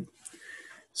 Right?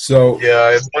 So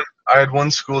yeah, I had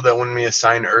one school that wanted me to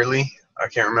sign early. I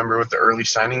can't remember what the early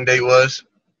signing date was,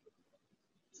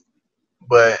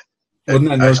 but wasn't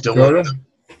that North Dakota?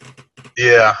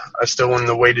 I still wanted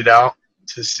to wait it out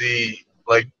to see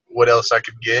like what else I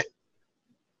could get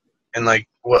and like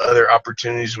what other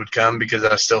opportunities would come, because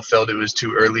I still felt it was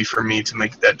too early for me to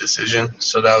make that decision.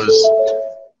 So that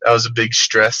was a big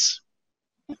stress.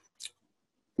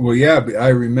 Well, yeah, but I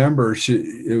remember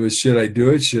it was should I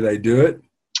do it? Should I do it?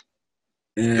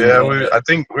 And, yeah, I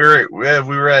think we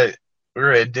were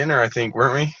at dinner, I think,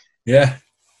 weren't we? Yeah.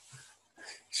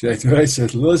 Should I do it? I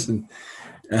said, listen,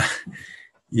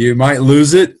 you might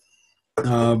lose it,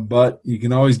 but you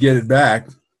can always get it back.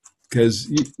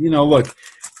 Because, look,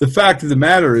 the fact of the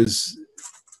matter is,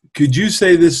 could you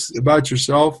say this about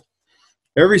yourself?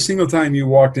 Every single time you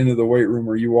walked into the weight room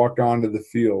or you walked onto the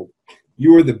field,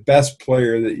 you were the best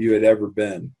player that you had ever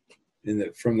been.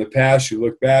 From the past, you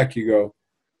look back, you go,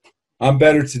 I'm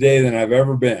better today than I've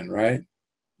ever been, right?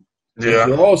 Yeah. But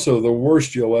you're also the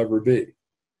worst you'll ever be.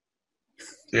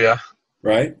 Yeah.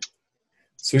 Right?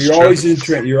 So you're always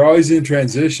in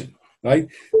transition. Right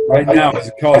now, as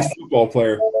a college football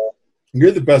player,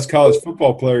 you're the best college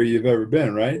football player you've ever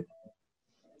been, right?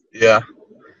 Yeah.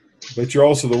 But you're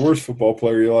also the worst football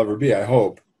player you'll ever be, I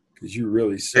hope, because you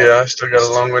really suck. Yeah, I still got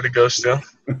a long way to go still.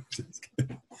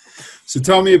 So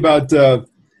tell me about the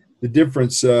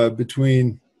difference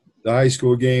between your high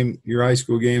school game,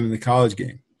 and the college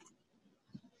game.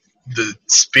 The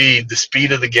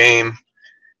speed of the game,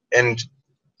 and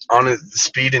on it, the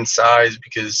speed and size,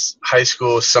 because high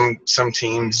school, some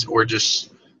teams were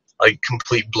just like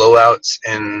complete blowouts,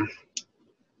 and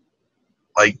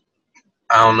like,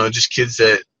 I don't know, just kids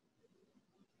that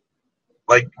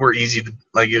like were easy to,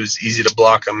 like, it was easy to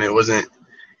block them. It wasn't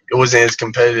as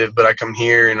competitive. But I come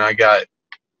here and I got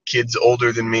kids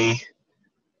older than me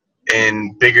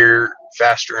and bigger,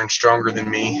 faster, and stronger than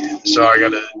me. So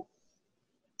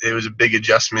it was a big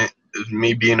adjustment. It was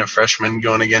me being a freshman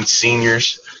going against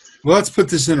seniors. Well, let's put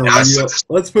this in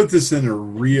a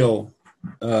real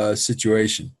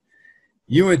situation.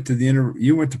 You went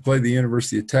to play the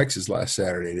University of Texas last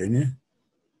Saturday, didn't you?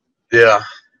 Yeah.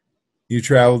 You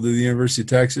traveled to the University of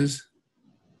Texas?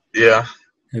 Yeah.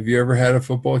 Have you ever had a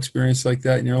football experience like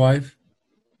that in your life?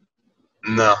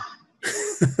 No.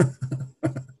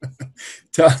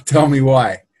 Tell me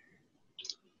why.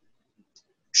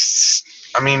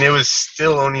 I mean, it was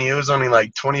only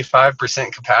like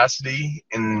 25% capacity,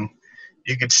 and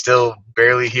you could still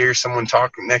barely hear someone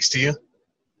talking next to you.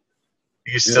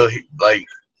 You could still, like,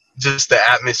 just the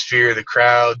atmosphere, the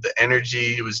crowd, the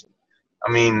energy. It was,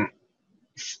 I mean,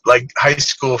 like, high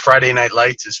school Friday Night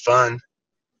Lights is fun,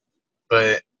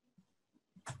 but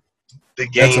the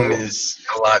game is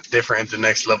a lot different at the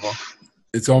next level.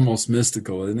 It's almost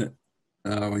mystical, isn't it?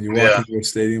 When you walk into a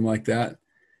stadium like that.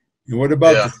 And what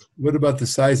about the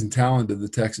size and talent of the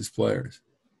Texas players?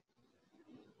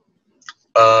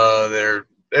 They're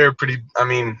pretty. I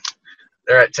mean,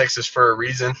 they're at Texas for a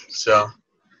reason. So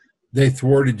they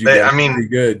thwarted you. Pretty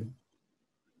good.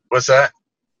 What's that?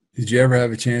 Did you ever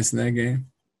have a chance in that game?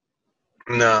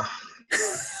 No.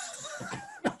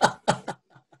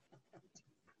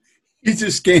 You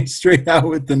just came straight out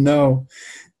with the no.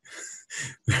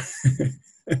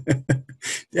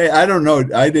 Yeah, I don't know.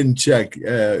 I didn't check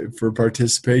for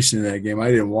participation in that game. I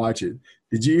didn't watch it.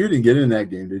 Did you? You didn't get in that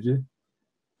game, did you?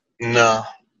 No.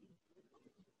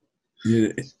 Yeah.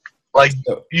 Like,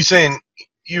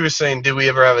 you were saying, did we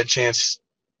ever have a chance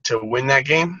to win that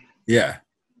game? Yeah.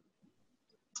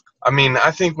 I mean, I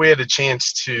think we had a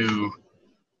chance to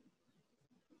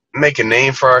make a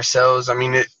name for ourselves. I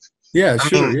mean, yeah,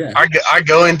 sure. I mean, yeah. I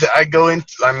go into.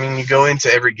 I mean, you go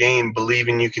into every game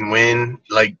believing you can win,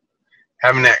 like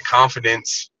having that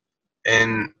confidence,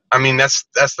 and I mean that's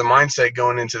the mindset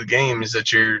going into the game, is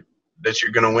that you're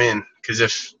gonna win. Because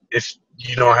if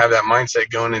you don't have that mindset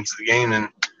going into the game, then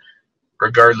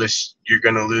regardless you're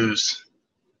gonna lose.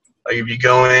 Like, if you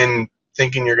go in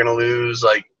thinking you're gonna lose,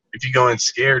 like if you go in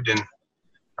scared, then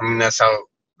I mean that's how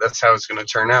it's gonna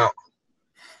turn out.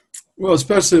 Well,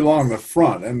 especially along the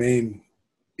front. I mean,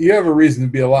 you have a reason to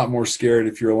be a lot more scared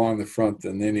if you're along the front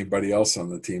than anybody else on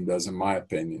the team does, in my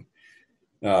opinion.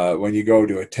 When you go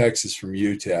to a Texas from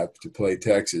UTEP to play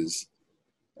Texas,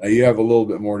 you have a little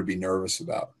bit more to be nervous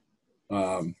about.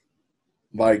 You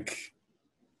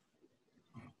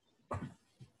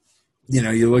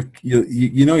know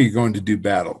you're going to do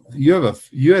battle. You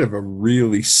have a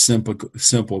really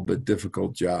simple but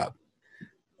difficult job.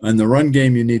 In the run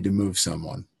game, you need to move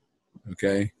someone,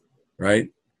 okay, right?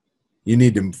 You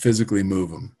need to physically move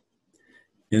them.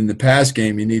 In the pass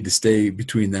game, you need to stay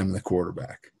between them and the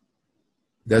quarterback.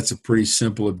 That's a pretty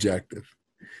simple objective.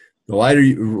 The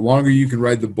longer you can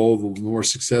ride the bull, the more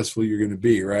successful you're going to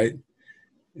be, right?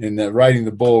 And riding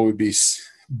the bull would be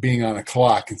being on a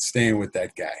clock and staying with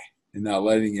that guy and not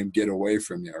letting him get away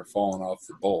from you or falling off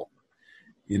the bull.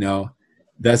 You know,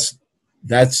 that's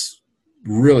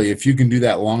really, if you can do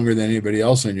that longer than anybody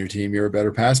else on your team, you're a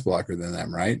better pass blocker than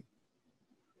them, right?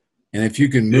 And if you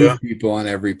can move people on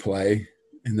every play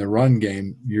in the run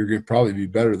game, you're going to probably be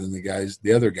better than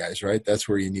the other guys, right? That's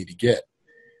where you need to get.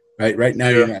 Right now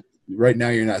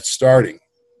you're not starting.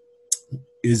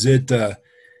 Is it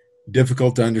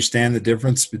difficult to understand the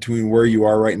difference between where you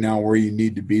are right now and where you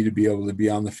need to be able to be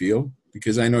on the field?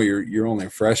 Because I know you're only a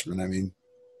freshman. I mean,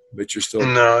 but you're still.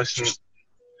 No, it's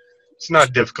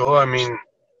not difficult. I mean,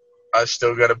 I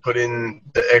still got to put in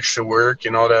the extra work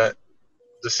and all that.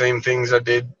 The same things I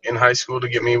did in high school to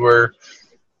get me where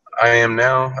I am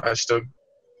now. I still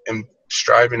am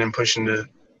striving and pushing to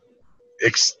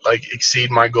exceed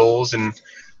my goals and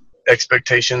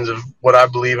expectations of what I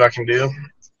believe I can do.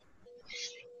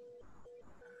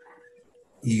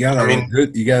 You got all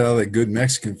that good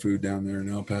Mexican food down there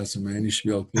in El Paso, man. You should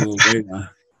be able to put a little weight on.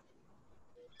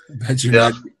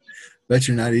 Bet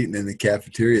you're not eating in the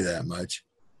cafeteria that much.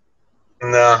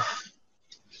 No.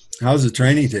 How's the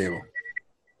training table?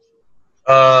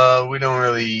 We don't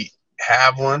really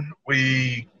have one.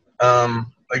 We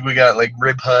we got like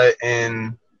Rib Hut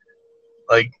and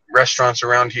like restaurants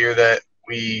around here that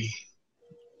we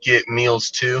get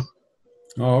meals to.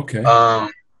 Oh, okay.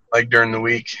 Like during the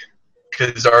week,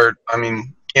 because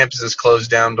campus is closed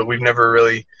down, but we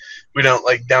don't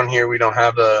like down here. We don't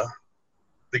have the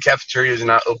cafeteria is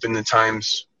not open the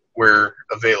times we're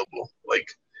available. Like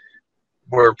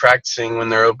we're practicing when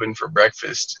they're open for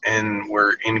breakfast, and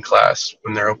we're in class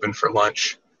when they're open for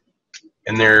lunch,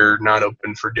 and they're not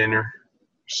open for dinner.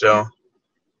 So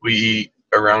we eat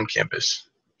around campus.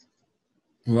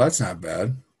 Well, that's not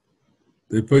bad.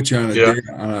 They put you on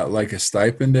a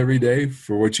stipend every day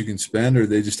for what you can spend, or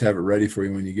they just have it ready for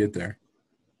you when you get there?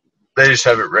 They just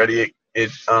have it ready.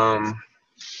 It I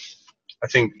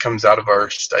think comes out of our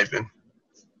stipend.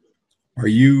 Are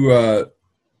you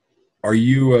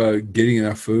getting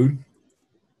enough food?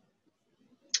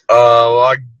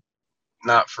 Well,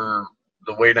 not for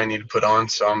the weight I need to put on,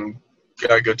 so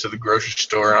I go to the grocery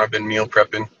store, and I've been meal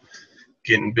prepping,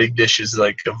 getting big dishes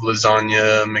like of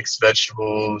lasagna, mixed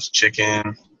vegetables,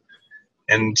 chicken,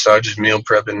 and so I just meal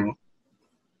prep and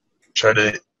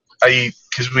I eat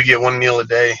because we get one meal a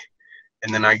day,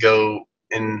 and then I go,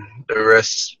 and the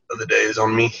rest of the day is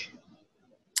on me.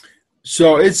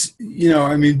 So it's,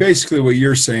 basically what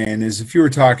you're saying is if you were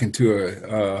talking to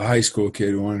a high school kid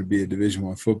who wanted to be a Division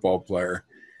I football player,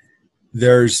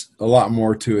 there's a lot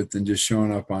more to it than just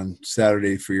showing up on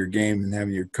Saturday for your game and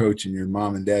having your coach and your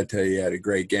mom and dad tell you had a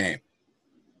great game.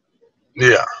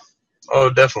 Yeah. Oh,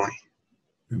 definitely.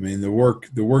 I mean, the work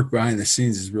behind the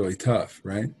scenes is really tough,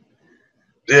 right?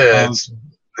 Yeah,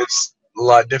 it's a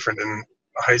lot different than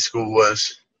high school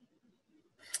was.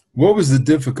 What was the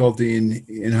difficulty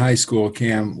in high school,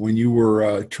 Cam, when you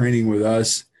were training with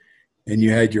us and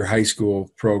you had your high school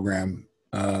program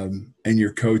and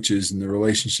your coaches and the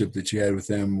relationship that you had with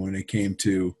them when it came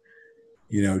to,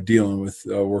 dealing with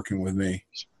working with me?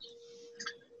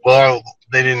 Well,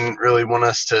 they didn't really want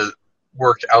us to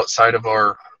work outside of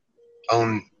our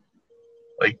own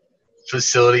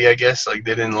facility, I guess. Like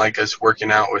they didn't like us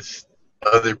working out with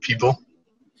other people.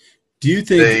 Do you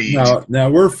think now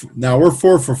we're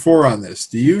 4 for 4 on this?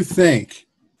 Do you think,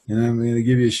 and I'm going to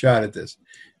give you a shot at this,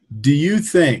 do you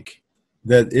think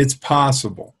that it's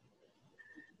possible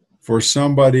for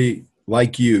somebody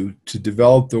like you to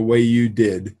develop the way you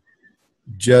did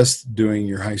just doing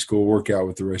your high school workout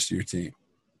with the rest of your team?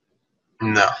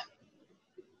 No.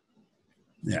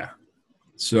 Yeah.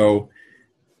 So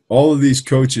all of these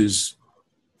coaches,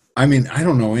 I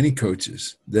don't know any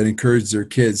coaches that encourage their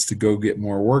kids to go get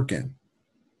more work in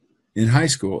high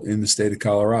school in the state of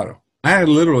Colorado. I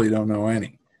literally don't know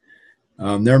any.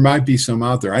 There might be some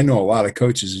out there. I know a lot of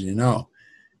coaches, as you know.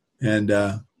 And,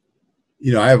 I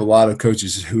have a lot of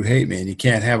coaches who hate me, and you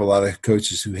can't have a lot of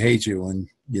coaches who hate you when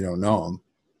you don't know them,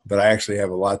 but I actually have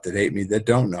a lot that hate me that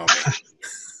don't know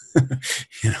me.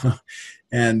 You know,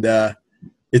 and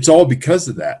it's all because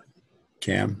of that,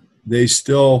 Cam. They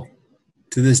still,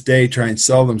 to this day, try and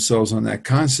sell themselves on that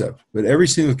concept. But every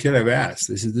single kid I've asked,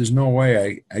 they said, there's no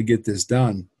way I get this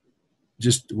done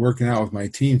just working out with my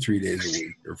team 3 days a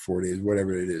week or 4 days,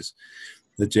 whatever it is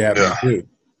that you have to do.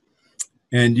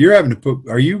 And you're having to put –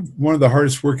 are you one of the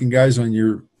hardest working guys on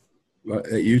your at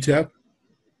UTEP?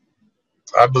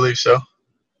 I believe so.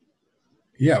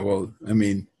 Yeah, well, I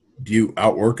mean, do you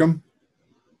outwork them?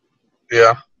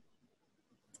 Yeah.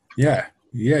 Yeah,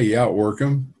 you outwork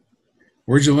them.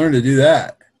 Where'd you learn to do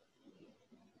that?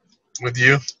 With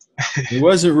you. It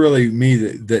wasn't really me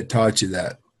that taught you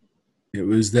that. It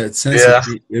was that sense.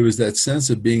 It was that sense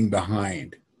of being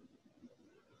behind.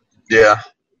 Yeah.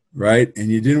 Right, and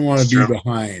you didn't want to be true.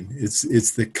 behind.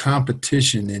 It's the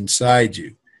competition inside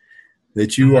you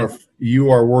that you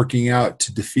are working out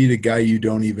to defeat a guy you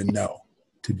don't even know,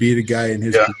 to beat a guy in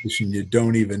his position you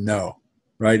don't even know.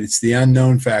 Right, it's the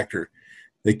unknown factor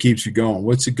that keeps you going.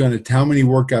 What's it going to? How many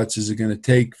workouts is it going to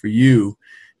take for you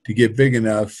to get big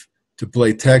enough to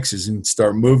play Texas and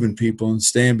start moving people and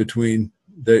staying between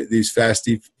these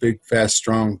big, fast,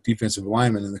 strong defensive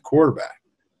linemen and the quarterback,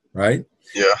 right?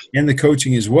 Yeah. And the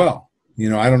coaching as well. You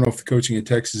know, I don't know if the coaching at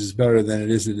Texas is better than it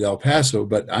is at El Paso,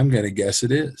 but I'm going to guess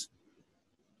it is.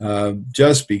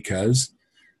 Just because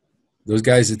those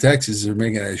guys at Texas are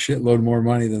making a shitload more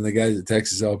money than the guys at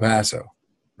Texas El Paso,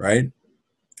 right?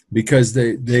 Because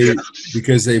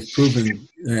because they've proven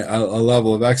a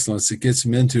level of excellence that gets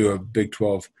them into a Big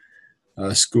 12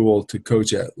 school to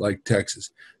coach at, like Texas.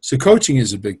 So coaching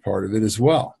is a big part of it as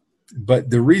well. But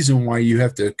the reason why you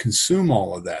have to consume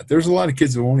all of that, there's a lot of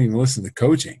kids that won't even listen to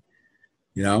coaching,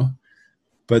 you know.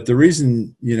 But the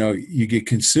reason, you know, you get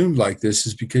consumed like this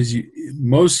is because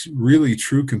most really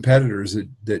true competitors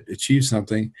that achieve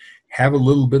something have a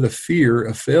little bit of fear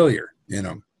of failure in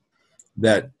them.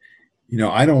 That, you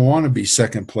know, I don't want to be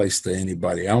second place to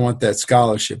anybody. I want that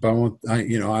scholarship. I want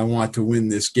to win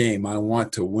this game. I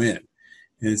want to win.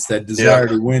 And it's that desire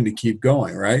to win to keep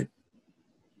going, right?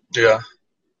 Yeah.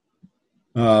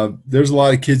 There's a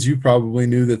lot of kids you probably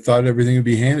knew that thought everything would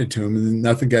be handed to them, and then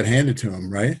nothing got handed to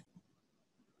them, right?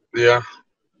 Yeah.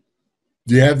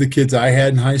 Do you have the kids I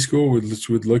had in high school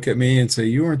would look at me and say,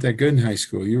 you weren't that good in high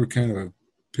school. You were kind of a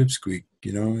pipsqueak,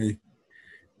 you know? I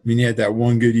mean, you had that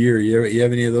one good year. You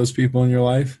have any of those people in your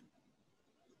life?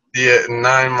 Yeah,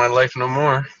 not in my life no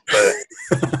more, but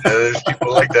there's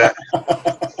people like that.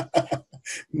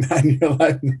 Not in your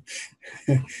life.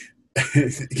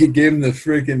 You gave him the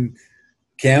freaking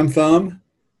cam thumb?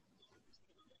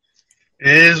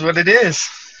 It is what it is.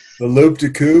 The loop de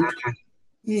coupe?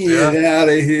 Get out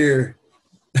of here.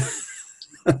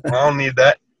 I don't need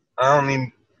that. I don't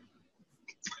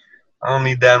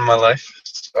need that in my life.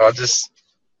 So I'll just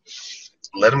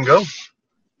let him go.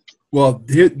 Well,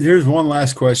 here's one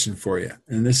last question for you.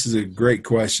 And this is a great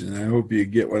question. And I hope you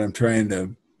get what I'm trying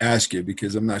to ask you,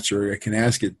 because I'm not sure I can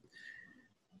ask it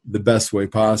the best way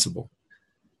possible.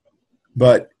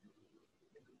 But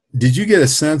did you get a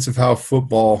sense of how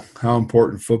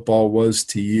important football was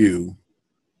to you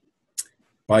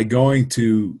by going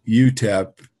to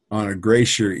UTEP on a gray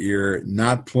shirt year,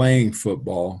 not playing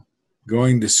football,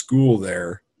 going to school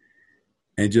there,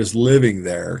 and just living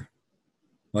there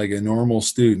like a normal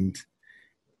student?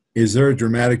 Is there a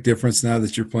dramatic difference now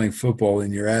that you're playing football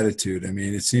in your attitude? I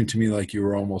mean, it seemed to me like you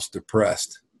were almost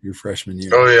depressed your freshman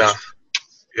year. Oh yeah.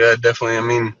 Yeah, definitely. I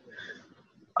mean,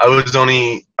 I was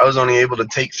only able to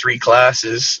take 3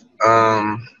 classes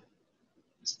because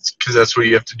that's what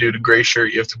you have to do to gray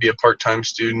shirt. You have to be a part-time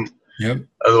student. Yep.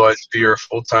 Otherwise, if you're a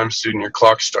full-time student, your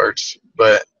clock starts.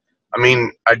 But, I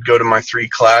mean, I'd go to my 3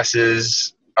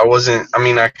 classes. I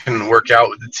couldn't work out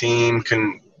with the team,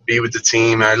 couldn't be with the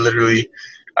team. I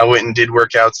went and did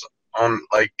workouts on,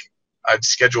 like, I'd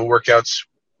schedule workouts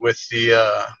with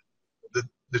the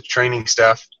training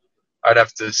staff. I'd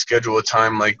have to schedule a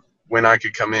time, like, when I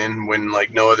could come in, when,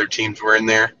 like, no other teams were in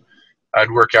there. I'd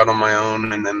work out on my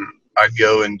own, and then I'd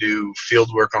go and do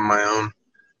field work on my own.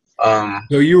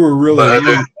 So you were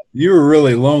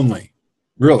really lonely,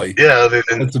 really. Yeah,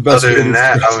 That's the best way to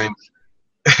that, describe I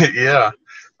mean, yeah.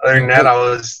 Other than that, I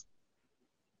was.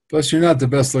 Plus, you're not the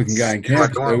best looking guy in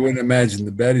campus. I wouldn't imagine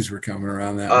the baddies were coming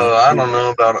around that. Oh, I don't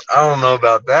know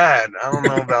about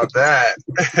that.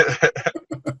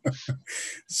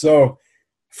 So,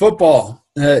 football.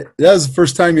 That was the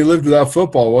first time you lived without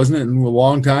football, wasn't it? In a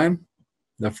long time.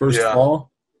 That first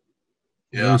fall.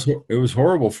 Yeah. It was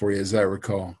horrible for you, as I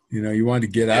recall. You know, you wanted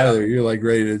to get out of there. You're like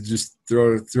ready to just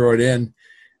throw it in.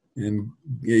 and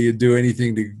you'd do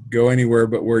anything to go anywhere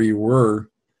but where you were.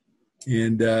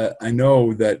 And I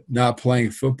know that not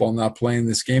playing football, not playing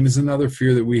this game is another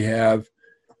fear that we have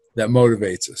that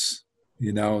motivates us,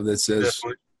 that says,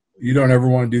 Definitely. you don't ever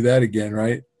want to do that again,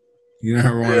 right? You don't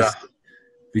ever want Yeah. to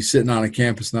be sitting on a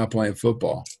campus not playing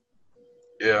football.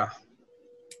 Yeah.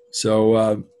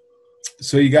 So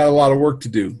you got a lot of work to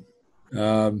do.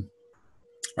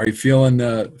 Are you feeling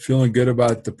good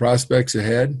about the prospects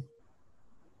ahead?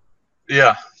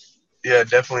 Yeah. Yeah,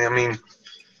 definitely.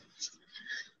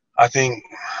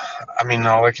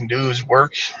 All I can do is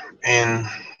work and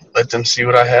let them see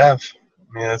what I have.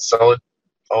 That's all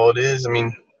it is.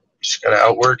 You just got to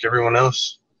outwork everyone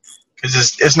else.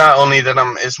 Because it's not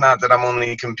that I'm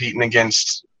only competing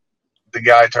against the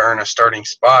guy to earn a starting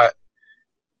spot.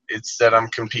 It's that I'm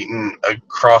competing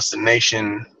across the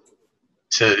nation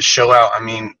to show out.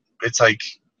 It's like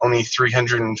only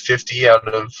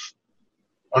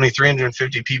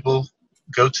 350 people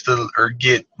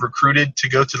get recruited to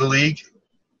go to the league.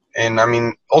 And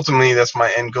ultimately that's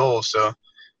my end goal. So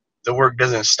the work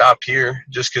doesn't stop here.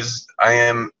 Just because I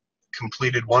am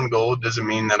completed one goal doesn't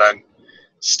mean that I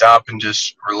stop and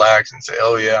just relax and say,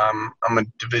 "Oh yeah, I'm a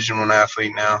Division I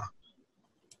athlete now."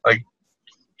 Like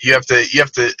you have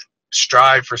to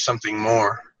strive for something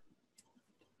more.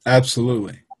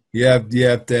 Absolutely. You have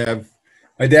to have.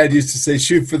 My dad used to say,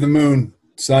 "Shoot for the moon,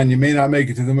 son. You may not make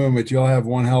it to the moon, but you'll have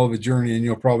one hell of a journey, and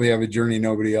you'll probably have a journey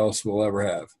nobody else will ever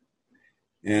have."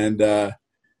 And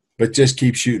but just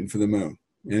keep shooting for the moon.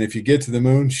 And if you get to the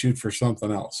moon, shoot for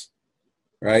something else,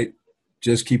 right?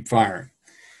 Just keep firing.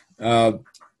 The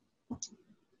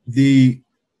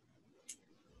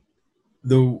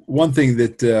one thing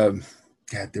that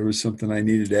there was something I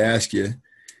needed to ask you,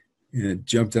 and it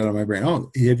jumped out of my brain.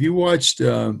 Oh, have you watched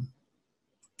the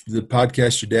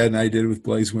podcast your dad and I did with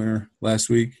Blaze Winter last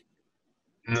week?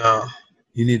 No.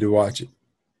 You need to watch it.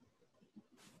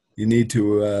 You need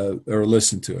to or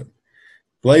listen to it.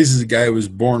 Blaze is a guy who was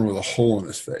born with a hole in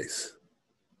his face.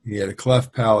 He had a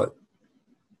cleft palate.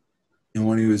 And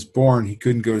when he was born, he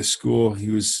couldn't go to school.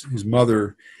 His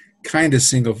mother, kind of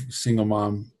single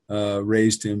mom,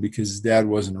 raised him because his dad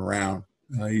wasn't around.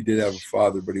 He did have a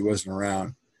father, but he wasn't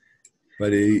around.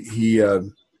 But he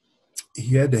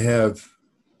had to have,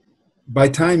 by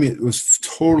the time it was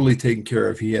totally taken care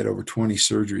of, he had over 20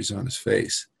 surgeries on his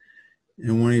face.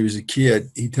 And when he was a kid,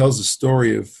 he tells the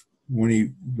story of when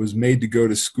he was made to go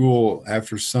to school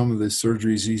after some of the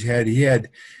surgeries he had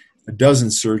a dozen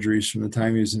surgeries from the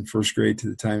time he was in first grade to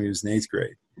the time he was in eighth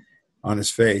grade on his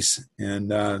face.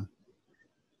 And the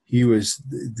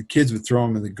kids would throw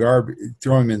him in the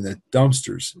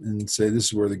dumpsters and say, "This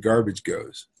is where the garbage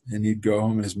goes." And he'd go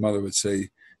home and his mother would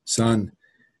say, "Son,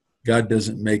 God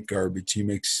doesn't make garbage. He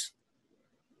makes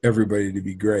everybody to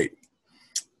be great."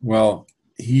 Well,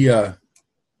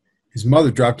 his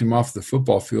mother dropped him off the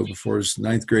football field before his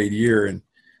ninth grade year and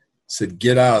said,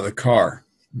 "Get out of the car."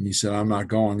 And he said, "I'm not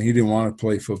going." He didn't want to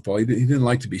play football. He didn't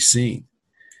like to be seen.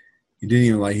 He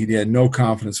had no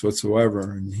confidence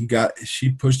whatsoever. And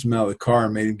she pushed him out of the car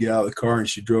and made him get out of the car, and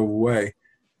she drove away.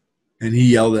 And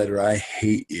he yelled at her, "I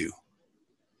hate you."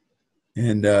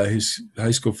 And his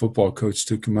high school football coach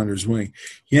took him under his wing.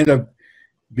 He ended up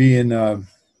being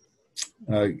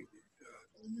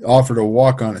offered a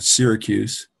walk-on at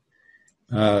Syracuse.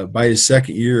 By his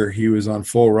second year, he was on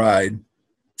full ride.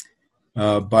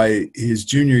 By his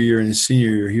junior year and his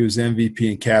senior year, he was MVP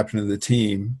and captain of the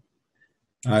team.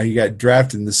 He got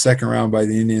drafted in the second round by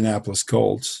the Indianapolis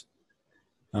Colts.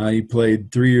 He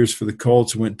played 3 years for the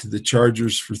Colts, went to the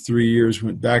Chargers for 3 years,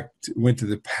 went to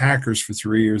the Packers for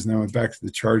 3 years, and then went back to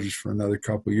the Chargers for another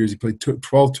couple of years. He played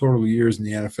 12 total years in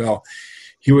the NFL.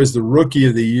 He was the rookie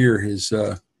of the year, his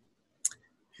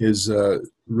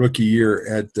rookie year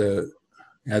at the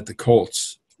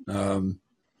Colts,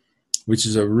 which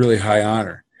is a really high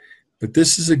honor. But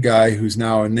this is a guy who's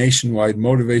now a nationwide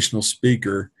motivational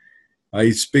speaker.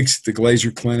 He speaks at the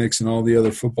Glazer clinics and all the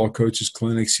other football coaches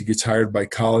clinics. He gets hired by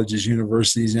colleges,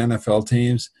 universities, NFL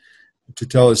teams to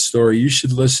tell his story. You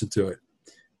should listen to it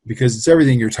because it's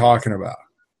everything you're talking about.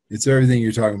 It's everything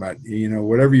you're talking about,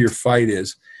 whatever your fight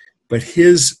is. But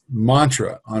his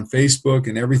mantra on Facebook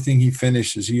and everything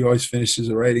he always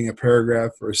finishes writing a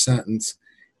paragraph or a sentence,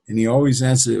 and he always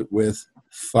ends it with,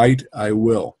 "Fight I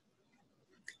will."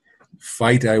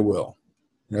 Fight I will.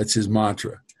 That's his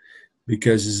mantra.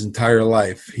 Because his entire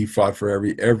life he fought for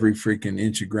every freaking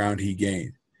inch of ground he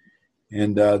gained.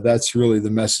 And that's really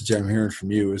the message I'm hearing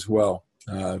from you as well.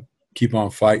 Keep on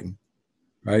fighting,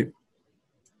 right?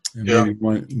 And Yeah.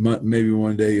 maybe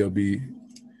one day you'll be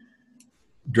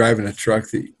driving a truck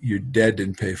that your dad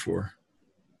didn't pay for.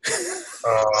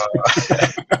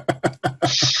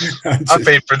 I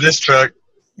paid for this truck.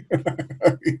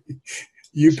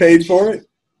 You paid for it?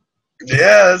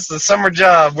 Yeah, it's a summer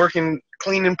job,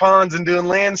 cleaning ponds and doing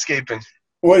landscaping.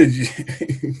 What did you?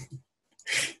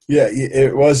 Yeah,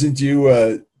 it wasn't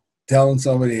you telling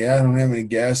somebody, "I don't have any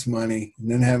gas money," and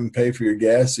then having to pay for your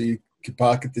gas so you could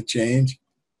pocket the change.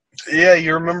 Yeah,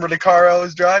 you remember the car I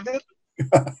was driving?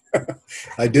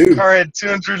 I do. The car had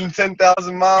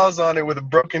 210,000 miles on it with a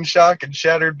broken shock and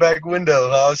shattered back window.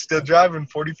 I was still driving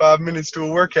 45 minutes to a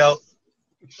workout.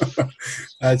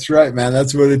 That's right, man.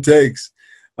 That's what it takes.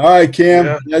 All right, Cam.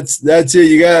 Yeah. That's it.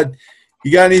 You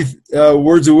got any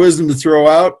words of wisdom to throw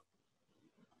out?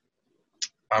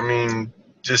 I mean,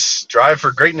 just strive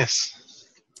for greatness.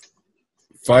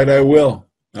 Fight I will.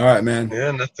 All right, man.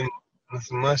 Yeah, nothing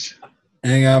much.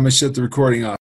 Hang on. I'm going to shut the recording off.